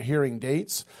hearing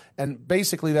dates. And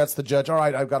basically that's the judge. All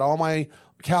right, I've got all my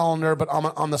calendar, but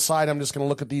on the side, I'm just going to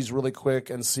look at these really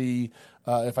quick and see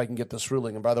if I can get this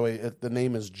ruling. And by the way, the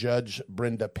name is Judge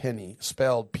Brenda Penny,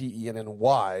 spelled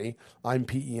P-E-N-N-Y. I'm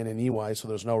P-E-N-N-E-Y, so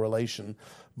there's no relation.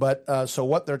 But so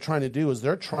what they're trying to do is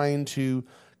they're trying to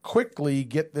quickly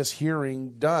get this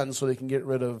hearing done so they can get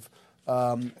rid of,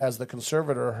 as the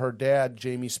conservator, her dad,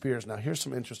 Jamie Spears. Now, here's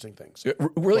some interesting things.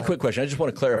 Really quick question. I just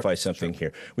want to clarify something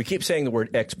here. We keep saying the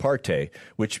word ex parte,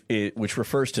 which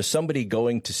refers to somebody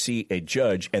going to see a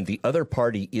judge and the other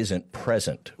party isn't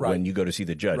present when you go to see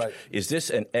the judge. Right. Is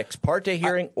this an ex parte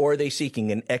hearing, or are they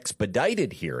seeking an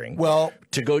expedited hearing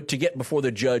to get before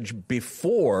the judge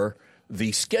before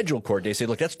the scheduled court? They say,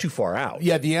 look, that's too far out.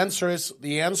 Yeah, the answer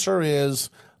is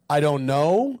I don't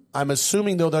know. I'm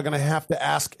assuming, though, they're going to have to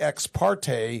ask ex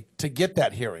parte to get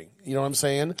that hearing. You know what I'm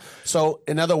saying? So,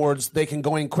 in other words, they can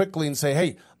go in quickly and say,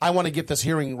 hey, I want to get this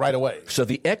hearing right away. So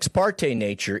the ex parte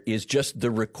nature is just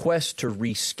the request to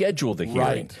reschedule the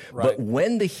hearing. Right. But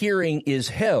when the hearing is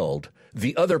held,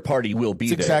 the other party will be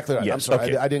That's there. exactly right. Yes. I'm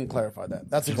sorry. Okay. I didn't clarify that.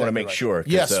 That's Just exactly want to make right. sure.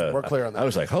 Yes, we're clear on that. I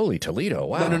was like, holy Toledo,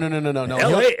 wow.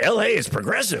 No. LA is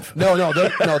progressive. No,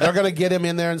 they're going to get him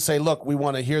in there and say, look, we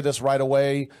want to hear this right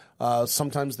away.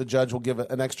 Sometimes the judge will give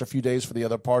an extra few days for the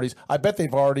other parties. I bet they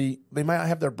might not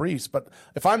have their briefs, but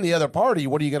if I'm the other party,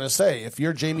 what are you going to say? If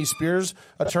you're Jamie Spears'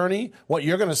 attorney, what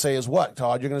you're going to say is what,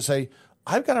 Todd? You're going to say,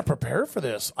 I've got to prepare for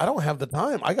this. I don't have the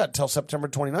time. I got till September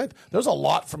 29th. There's a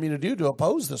lot for me to do to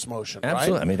oppose this motion.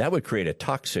 Absolutely. Right? I mean, that would create a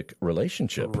toxic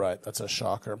relationship. Right. That's a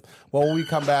shocker. Well, when we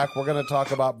come back, we're going to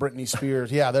talk about Britney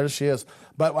Spears. Yeah, there she is.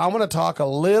 But I want to talk a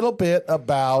little bit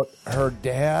about her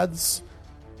dad's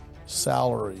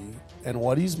salary and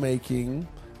what he's making.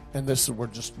 And this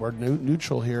is we're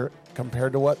neutral here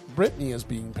compared to what Britney is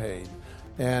being paid.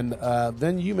 And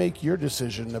then you make your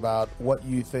decision about what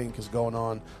you think is going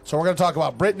on. So we're going to talk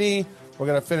about Britney. We're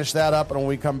going to finish that up. And when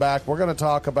we come back, we're going to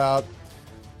talk about,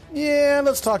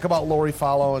 let's talk about Lori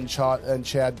Fallow and Chad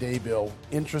Daybill.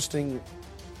 Interesting.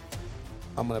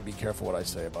 I'm going to be careful what I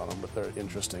say about them, but they're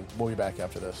interesting. We'll be back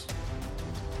after this.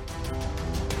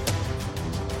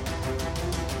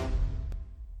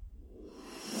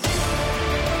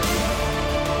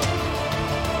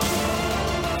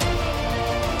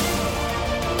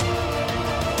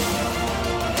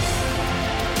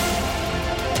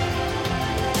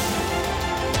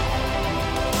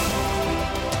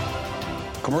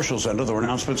 Commercials and other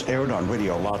announcements aired on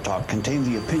Radio Law Talk contain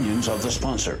the opinions of the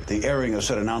sponsor. The airing of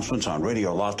said announcements on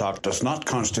Radio Law Talk does not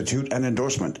constitute an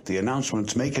endorsement. The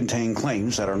announcements may contain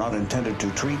claims that are not intended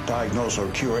to treat, diagnose, or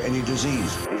cure any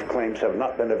disease. These claims have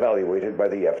not been evaluated by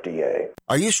the FDA.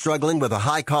 Are you struggling with a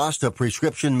high cost of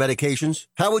prescription medications?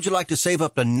 How would you like to save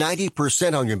up to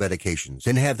 90% on your medications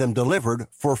and have them delivered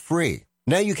for free?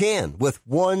 Now you can with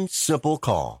one simple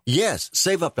call. Yes,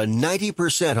 save up to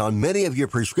 90% on many of your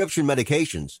prescription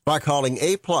medications by calling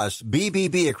A-plus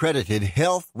BBB accredited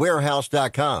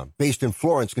healthwarehouse.com based in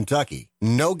Florence, Kentucky.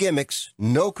 No gimmicks,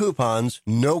 no coupons,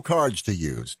 no cards to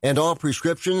use. And all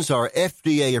prescriptions are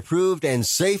FDA approved and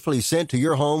safely sent to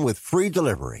your home with free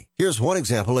delivery. Here's one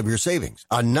example of your savings.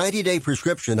 A 90-day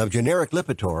prescription of generic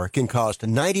Lipitor can cost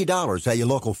 $90 at your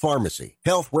local pharmacy.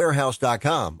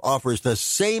 Healthwarehouse.com offers the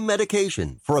same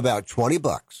medication for about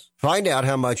 $20. Find out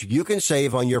how much you can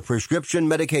save on your prescription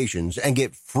medications and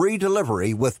get free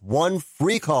delivery with one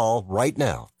free call right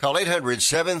now. Call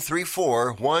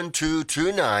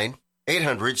 800-734-1229.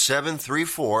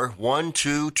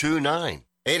 800-734-1229.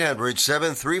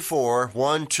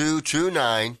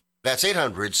 800-734-1229. That's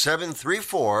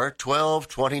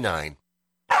 800-734-1229.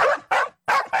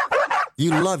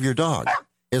 You love your dog.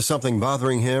 Is something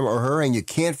bothering him or her and you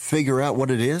can't figure out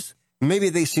what it is? Maybe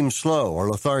they seem slow or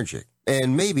lethargic,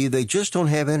 and maybe they just don't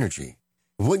have energy.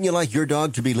 Wouldn't you like your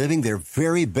dog to be living their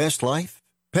very best life?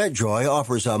 PetJoy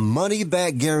offers a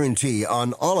money-back guarantee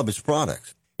on all of its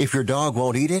products. If your dog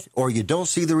won't eat it or you don't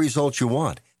see the results you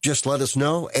want, just let us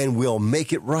know and we'll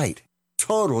make it right.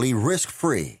 Totally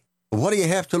risk-free. What do you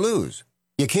have to lose?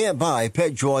 You can't buy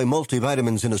PetJoy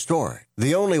multivitamins in a store.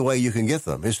 The only way you can get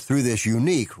them is through this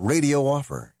unique radio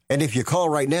offer. And if you call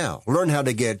right now, learn how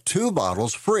to get 2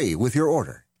 bottles free with your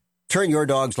order. Turn your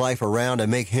dog's life around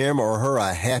and make him or her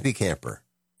a happy camper.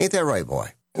 Ain't that right, boy?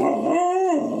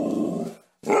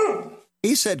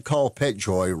 He said call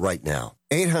PetJoy right now.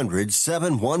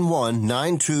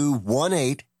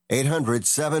 800-711-9218.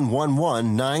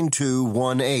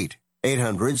 800-711-9218.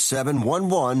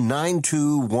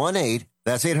 800-711-9218.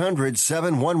 That's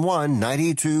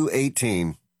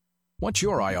 800-711-9218. What's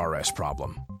your IRS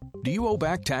problem? Do you owe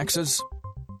back taxes?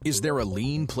 Is there a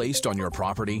lien placed on your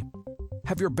property?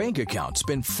 Have your bank accounts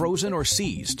been frozen or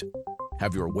seized?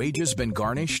 Have your wages been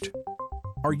garnished?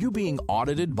 Are you being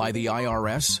audited by the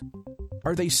IRS?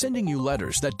 Are they sending you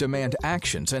letters that demand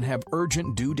actions and have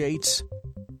urgent due dates?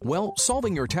 Well,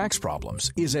 solving your tax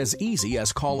problems is as easy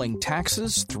as calling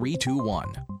Taxes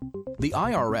 321. The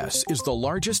IRS is the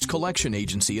largest collection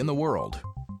agency in the world.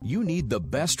 You need the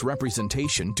best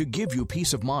representation to give you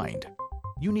peace of mind.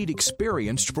 You need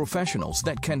experienced professionals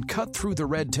that can cut through the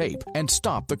red tape and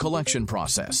stop the collection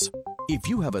process. If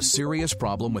you have a serious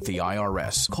problem with the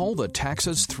IRS, call the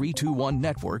Taxes 321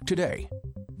 network today.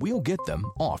 We'll get them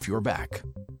off your back.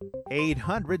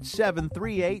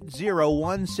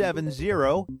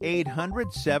 800-738-0170.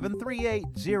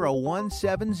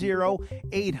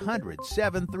 800-738-0170.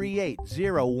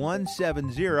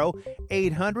 800-738-0170.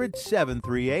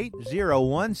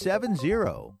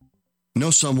 800-738-0170. Know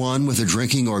someone with a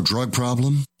drinking or drug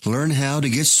problem? Learn how to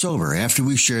get sober after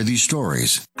we share these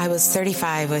stories. I was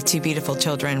 35 with 2 beautiful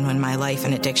children when my life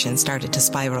and addiction started to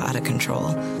spiral out of control.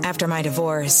 After my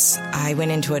divorce, I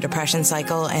went into a depression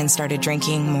cycle and started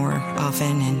drinking more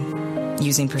often and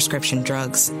using prescription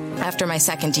drugs. After my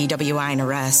second DWI and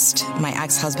arrest, my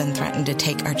ex-husband threatened to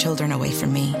take our children away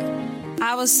from me.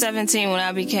 I was 17 when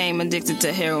I became addicted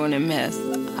to heroin and meth.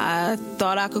 I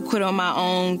thought I could quit on my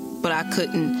own, but I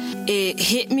couldn't. It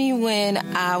hit me when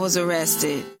I was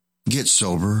arrested. Get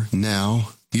sober now.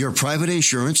 Your private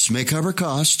insurance may cover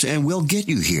costs and we'll get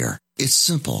you here. It's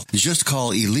simple. Just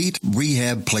call Elite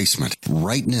Rehab Placement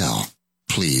right now.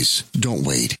 Please don't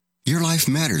wait. Your life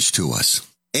matters to us.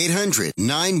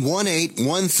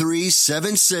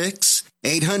 800-918-1376.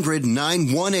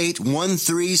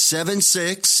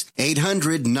 800-918-1376.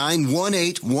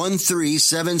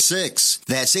 800-918-1376.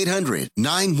 That's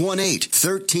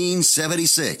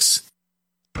 800-918-1376.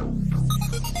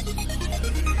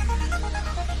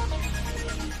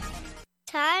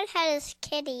 Todd had his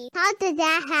kitty. How did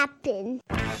that happen?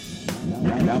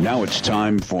 Now it's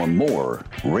time for more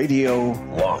Radio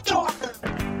Law Talk.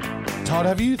 Todd,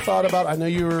 have you thought about, I know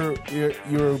you're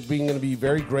being going to be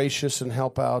very gracious and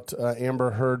help out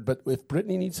Amber Heard, but if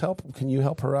Brittany needs help, can you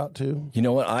help her out too? You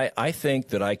know what? I think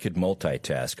that I could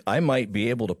multitask. I might be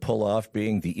able to pull off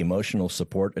being the emotional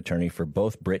support attorney for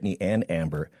both Brittany and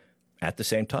Amber at the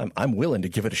same time. I'm willing to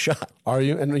give it a shot. Are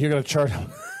you? And you're going to charge?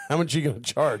 How much are you going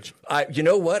to charge? You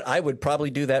know what? I would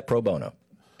probably do that pro bono.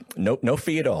 No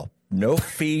fee at all. No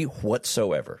fee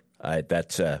whatsoever.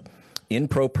 That's in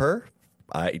pro per.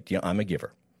 I'm a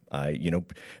giver.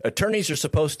 Attorneys are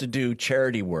supposed to do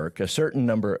charity work, a certain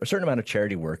amount of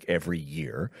charity work every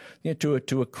year,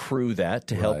 to accrue that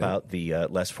to help out the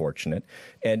less fortunate.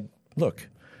 And look,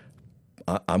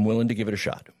 I'm willing to give it a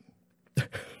shot.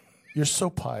 You're so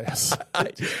pious.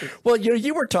 Well,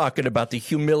 you were talking about the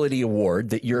humility award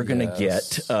that you're going to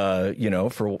get,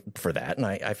 for that, and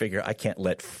I figure I can't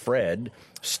let Fred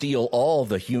steal all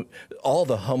the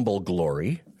humble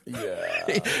glory.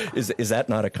 Yeah. Is that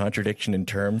not a contradiction in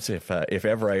terms? If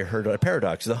ever I heard a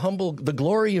paradox, the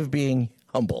glory of being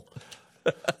humble.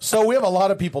 So we have a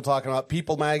lot of people talking about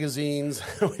People magazines.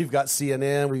 We've got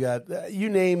CNN. We got you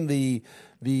name the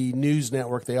news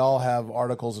network. They all have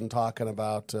articles and talking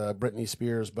about Britney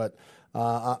Spears. But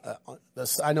I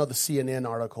know the CNN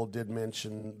article did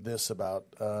mention this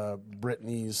about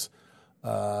Britney's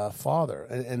father,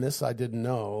 and this I didn't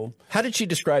know. How did she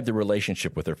describe the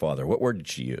relationship with her father? What word did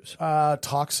she use?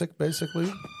 Toxic,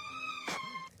 basically.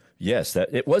 Yes,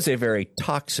 that it was a very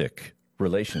toxic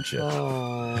relationship.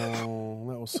 Oh,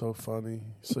 that was so funny.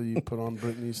 So you put on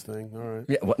Britney's thing, all right?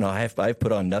 Yeah. Well, no, I've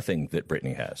put on nothing that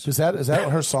Britney has. Is that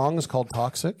what her song is called?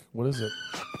 Toxic? What is it?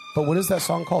 But what is that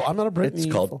song called? I'm not a Britney.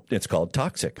 It's called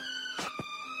Toxic.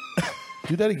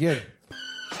 Do that again.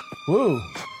 Woo!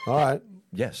 All right.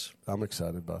 Yes, I'm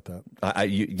excited about that.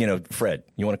 Fred,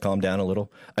 you want to calm down a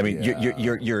little? I mean,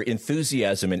 your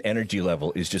enthusiasm and energy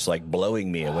level is just like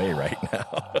blowing me away right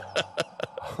now.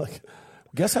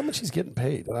 Guess how much he's getting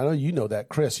paid? I know you know that,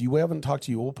 Chris. We haven't talked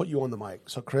to you. We'll put you on the mic.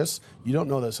 So, Chris, you don't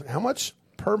know this. How much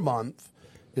per month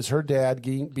is her dad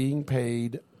being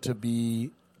paid to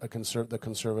be the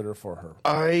conservator for her?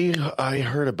 I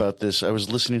heard about this. I was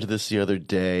listening to this the other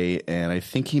day, and I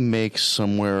think he makes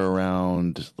somewhere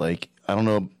around I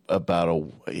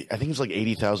think it's like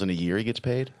 $80,000 a year he gets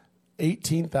paid.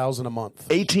 $18,000 a month.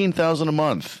 $18,000 a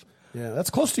month. Yeah, that's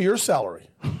close to your salary.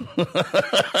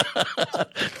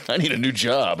 I need a new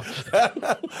job.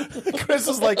 Chris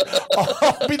is like,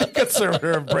 I'll be the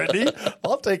conservator of Brittany.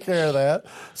 I'll take care of that.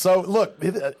 So look,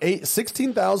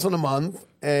 $16,000 a month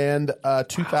and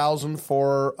 $2,000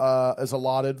 for is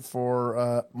allotted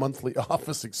for monthly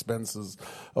office expenses.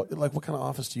 Like, what kind of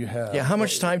office do you have? Yeah, how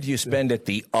much time do you spend at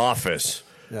the office?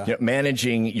 Yeah.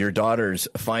 Managing your daughter's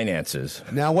finances.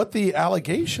 Now, what the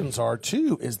allegations are,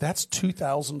 too, is that's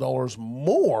 $2,000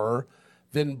 more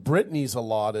than Brittany's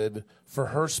allotted for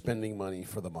her spending money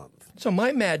for the month. So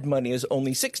my mad money is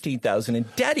only $16,000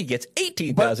 and Daddy gets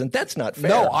 $18,000. That's not fair.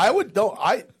 No,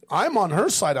 I'm on her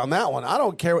side on that one. I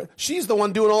don't care. She's the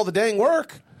one doing all the dang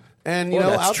work. And,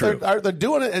 out there, they're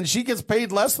doing it, and she gets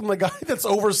paid less than the guy that's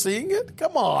overseeing it?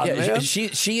 Come on, man.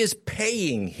 She is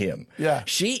paying him. Yeah.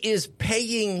 She is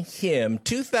paying him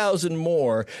 $2,000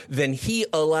 more than he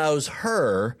allows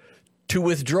her to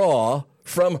withdraw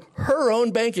from her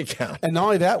own bank account. And not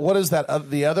only that, what is that?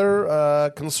 The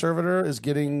other conservator is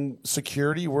getting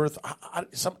security worth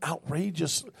some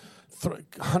outrageous a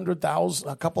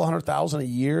couple $100,000 a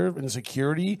year in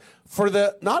security for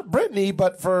not Brittany,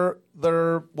 but for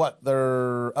their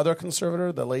other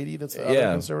conservator, the lady that's the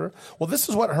other conservator. Well, this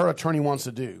is what her attorney wants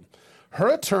to do. Her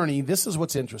attorney, this is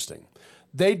what's interesting.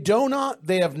 They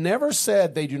have never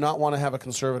said they do not want to have a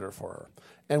conservator for her.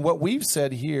 And what we've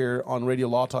said here on Radio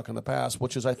Law Talk in the past,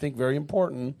 which is I think very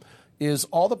important, is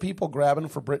all the people grabbing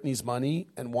for Brittany's money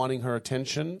and wanting her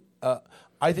attention.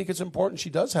 I think it's important she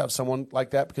does have someone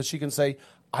like that because she can say,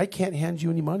 I can't hand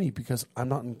you any money because I'm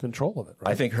not in control of it.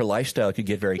 Right? I think her lifestyle could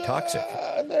get very toxic.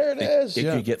 There it is. It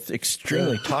could get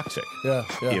extremely toxic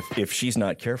if she's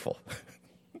not careful.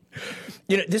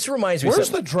 This reminds me. Where's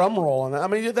the drum roll on that? I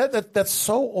mean, that's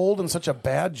so old and such a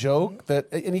bad joke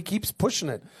and he keeps pushing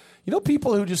it.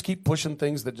 People who just keep pushing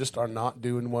things that just are not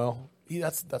doing well.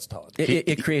 That's tough.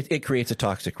 It creates a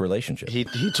toxic relationship.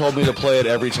 He told me to play it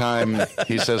every time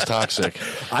he says toxic.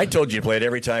 I told you to play it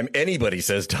every time anybody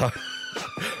says toxic.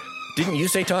 Didn't you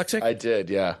say toxic? I did,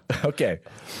 yeah. Okay.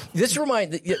 This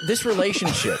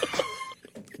relationship.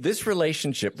 This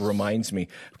relationship reminds me.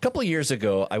 A couple of years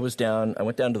ago, I went down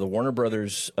to the Warner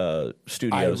Brothers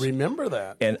studios. I remember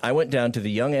that. And I went down to the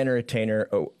Young Entertainer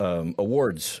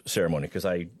Awards ceremony because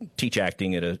I teach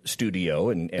acting at a studio.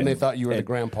 And they thought you were the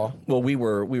grandpa. Well, we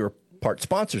were part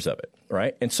sponsors of it,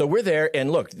 right? And so we're there,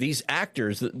 and look, these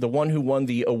actors, the one who won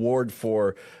the award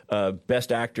for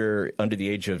Best Actor under the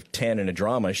age of 10 in a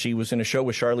drama, she was in a show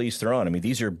with Charlize Theron. I mean,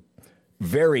 these are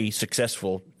very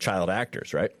successful child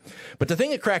actors, right? But the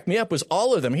thing that cracked me up was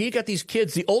all of them. He got these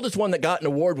kids. The oldest one that got an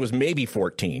award was maybe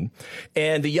 14.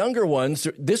 And the younger ones,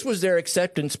 this was their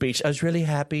acceptance speech. I was really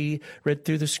happy, read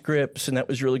through the scripts, and that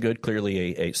was really good.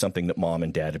 Clearly something that mom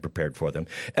and dad had prepared for them.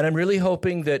 And I'm really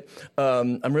hoping that,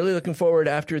 I'm really looking forward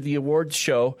after the awards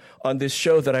show on this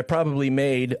show that I probably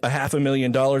made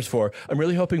 $500,000 for. I'm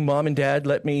really hoping mom and dad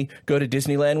let me go to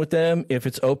Disneyland with them if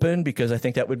it's open, because I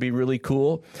think that would be really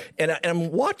cool. And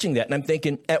I'm watching that and I'm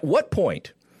thinking, at what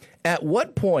point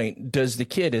does the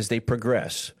kid, as they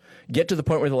progress, get to the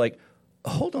point where they're like,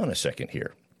 hold on a second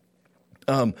here.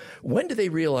 When do they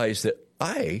realize that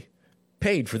I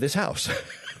paid for this house?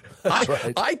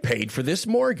 I paid for this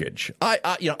mortgage.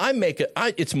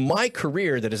 It's my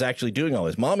career that is actually doing all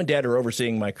this. Mom and dad are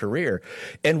overseeing my career.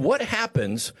 And what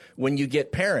happens when you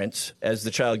get parents, as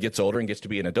the child gets older and gets to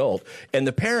be an adult, and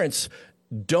the parents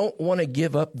don't want to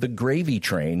give up the gravy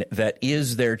train that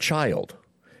is their child?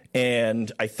 And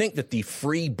I think that the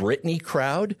Free Britney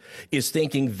crowd is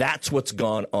thinking that's what's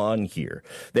gone on here.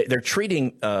 They're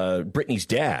treating Britney's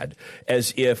dad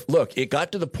as if, look, it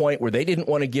got to the point where they didn't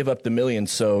want to give up the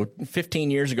millions. So 15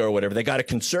 years ago or whatever, they got a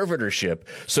conservatorship.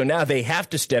 So now they have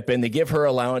to step in. They give her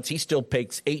allowance. He still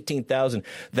pays $18,000.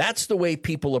 That's the way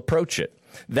people approach it.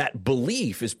 That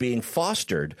belief is being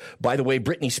fostered by the way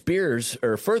Britney Spears,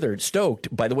 or further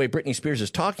stoked by the way Britney Spears is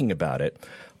talking about it.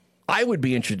 I would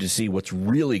be interested to see what's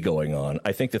really going on.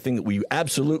 I think the thing that we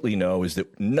absolutely know is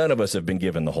that none of us have been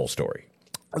given the whole story.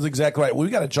 That's exactly right. We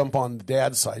got to jump on the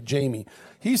dad's side, Jamie.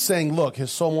 He's saying, look,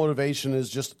 his sole motivation is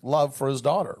just love for his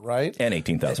daughter, right? And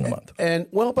 $18,000 a month. And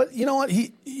well, but you know what?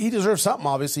 He deserves something.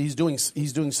 Obviously, he's doing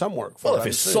some work for. Well, if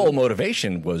his sole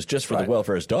motivation was just for the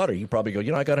welfare of his daughter, you probably go,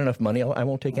 I got enough money, I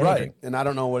won't take anything. Right, and I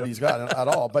don't know what he's got at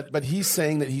all. But he's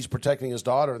saying that he's protecting his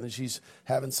daughter and that she's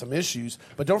having some issues.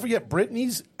 But don't forget,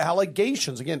 Britney's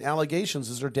allegations. Again, allegations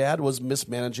is her dad was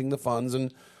mismanaging the funds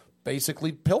and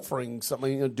basically pilfering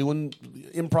something, doing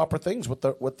improper things with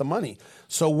the money.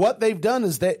 So what they've done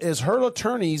is her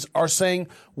attorneys are saying,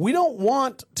 we don't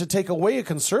want to take away a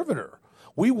conservator.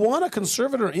 We want a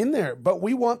conservator in there, but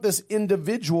we want this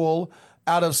individual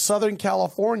out of Southern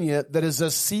California that is a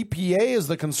CPA as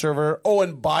the conservator. Oh,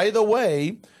 and by the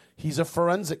way, he's a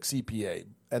forensic CPA.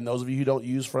 And those of you who don't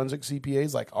use forensic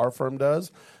CPAs like our firm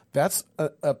does, that's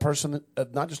a person,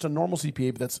 not just a normal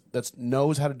CPA, but that's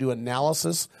knows how to do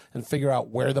analysis and figure out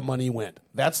where the money went.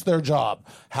 That's their job.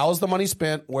 How's the money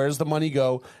spent? Where's the money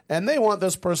go? And they want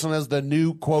this person as the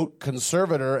new, quote,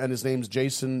 conservator, and his name's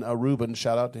Jason Rubin.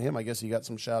 Shout out to him. I guess he got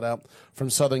some shout out from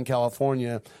Southern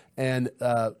California. And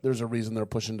there's a reason they're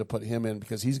pushing to put him in,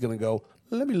 because he's going to go,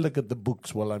 let me look at the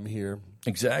books while I'm here.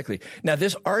 Exactly. Now,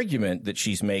 this argument that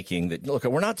she's making that, look,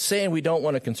 we're not saying we don't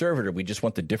want a conservator, we just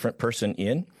want the different person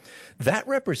in, that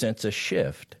represents a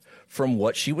shift from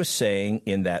what she was saying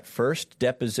in that first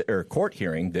court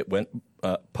hearing that went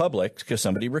public because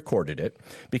somebody recorded it.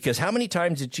 Because how many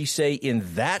times did she say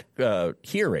in that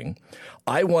hearing,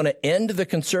 I want to end the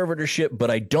conservatorship, but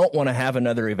I don't want to have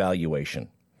another evaluation?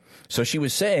 So she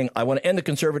was saying, I want to end the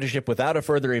conservatorship without a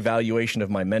further evaluation of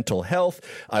my mental health.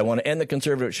 I want to end the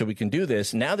conservatorship so we can do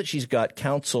this. Now that she's got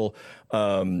counsel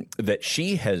that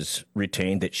she has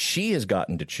retained, that she has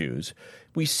gotten to choose,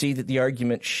 we see that the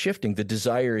argument's shifting. The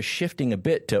desire is shifting a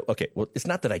bit to, okay, well, it's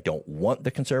not that I don't want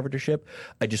the conservatorship.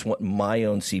 I just want my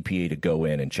own CPA to go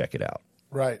in and check it out.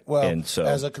 Right. Well, and so,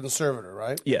 as a conservator,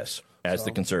 right? Yes, as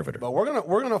the conservator. But we're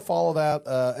gonna follow that,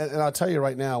 and I'll tell you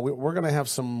right now, we're gonna have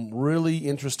some really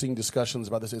interesting discussions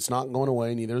about this. It's not going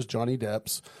away. Neither is Johnny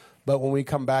Depp's. But when we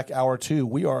come back, hour 2,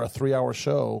 we are a 3-hour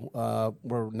show.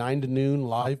 We're 9 to noon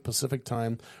live Pacific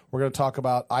time. We're going to talk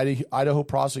about Idaho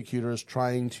prosecutors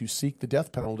trying to seek the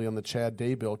death penalty on the Chad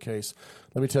Daybell case.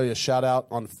 Let me tell you, a shout out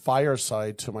on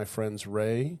Fireside to my friends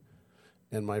Ray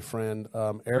and my friend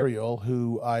Ariel,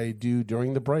 who I do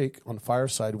during the break on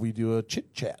Fireside. We do a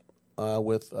chit chat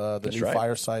with the new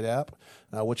Fireside app,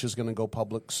 which is going to go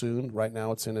public soon. Right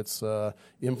now, it's in its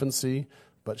infancy.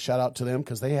 But shout out to them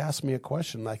because they asked me a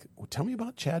question like, well, "Tell me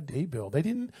about Chad Daybell." They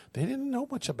didn't know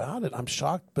much about it. I'm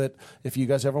shocked, but if you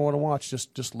guys ever want to watch,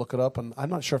 just look it up. And I'm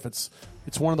not sure if it's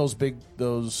one of those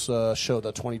show,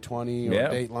 the 2020 or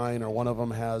Dateline, or one of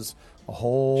them has a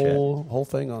whole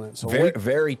thing on it. So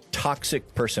very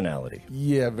toxic personality.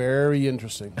 Yeah, very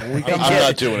interesting. I'm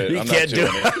not doing it. I'm not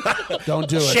doing it. Don't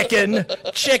do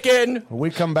it. Chicken. When we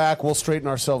come back, we'll straighten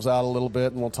ourselves out a little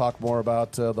bit, and we'll talk more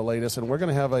about the latest. And we're going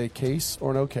to have a case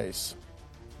or no case.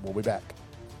 We'll be back.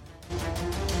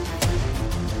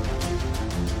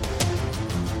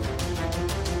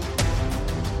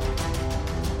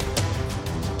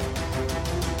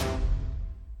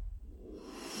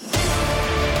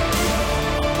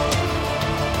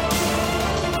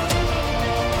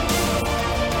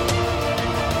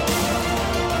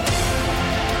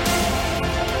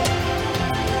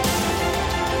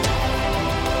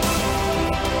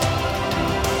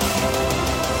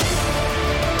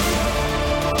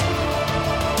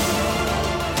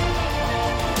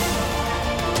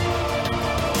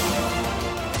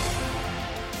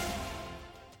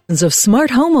 Of smart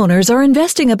homeowners are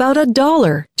investing about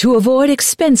 $1 to avoid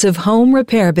expensive home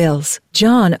repair bills.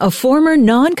 John, a former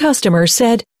non-customer,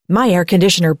 said, "My air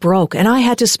conditioner broke and I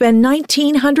had to spend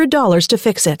 $1,900 to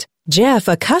fix it." Jeff,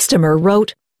 a customer,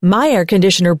 wrote, "My air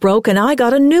conditioner broke and I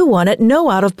got a new one at no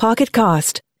out-of-pocket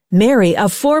cost." Mary, a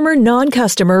former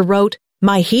non-customer, wrote,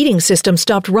 "My heating system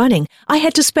stopped running. I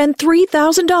had to spend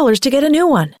 $3,000 to get a new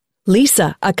one."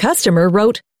 Lisa, a customer,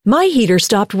 wrote, "My heater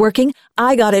stopped working.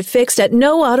 I got it fixed at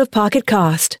no out-of-pocket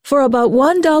cost." For about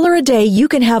 $1 a day, you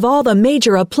can have all the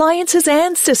major appliances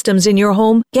and systems in your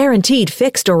home guaranteed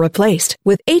fixed or replaced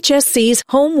with HSC's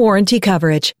home warranty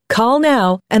coverage. Call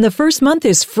now, and the first month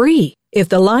is free. If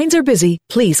the lines are busy,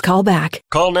 please call back.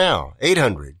 Call now,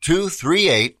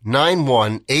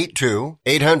 800-238-9182,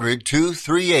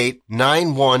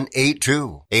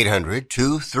 800-238-9182,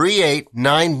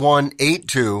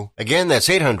 800-238-9182. Again, that's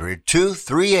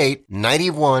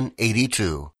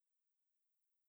 800-238-9182.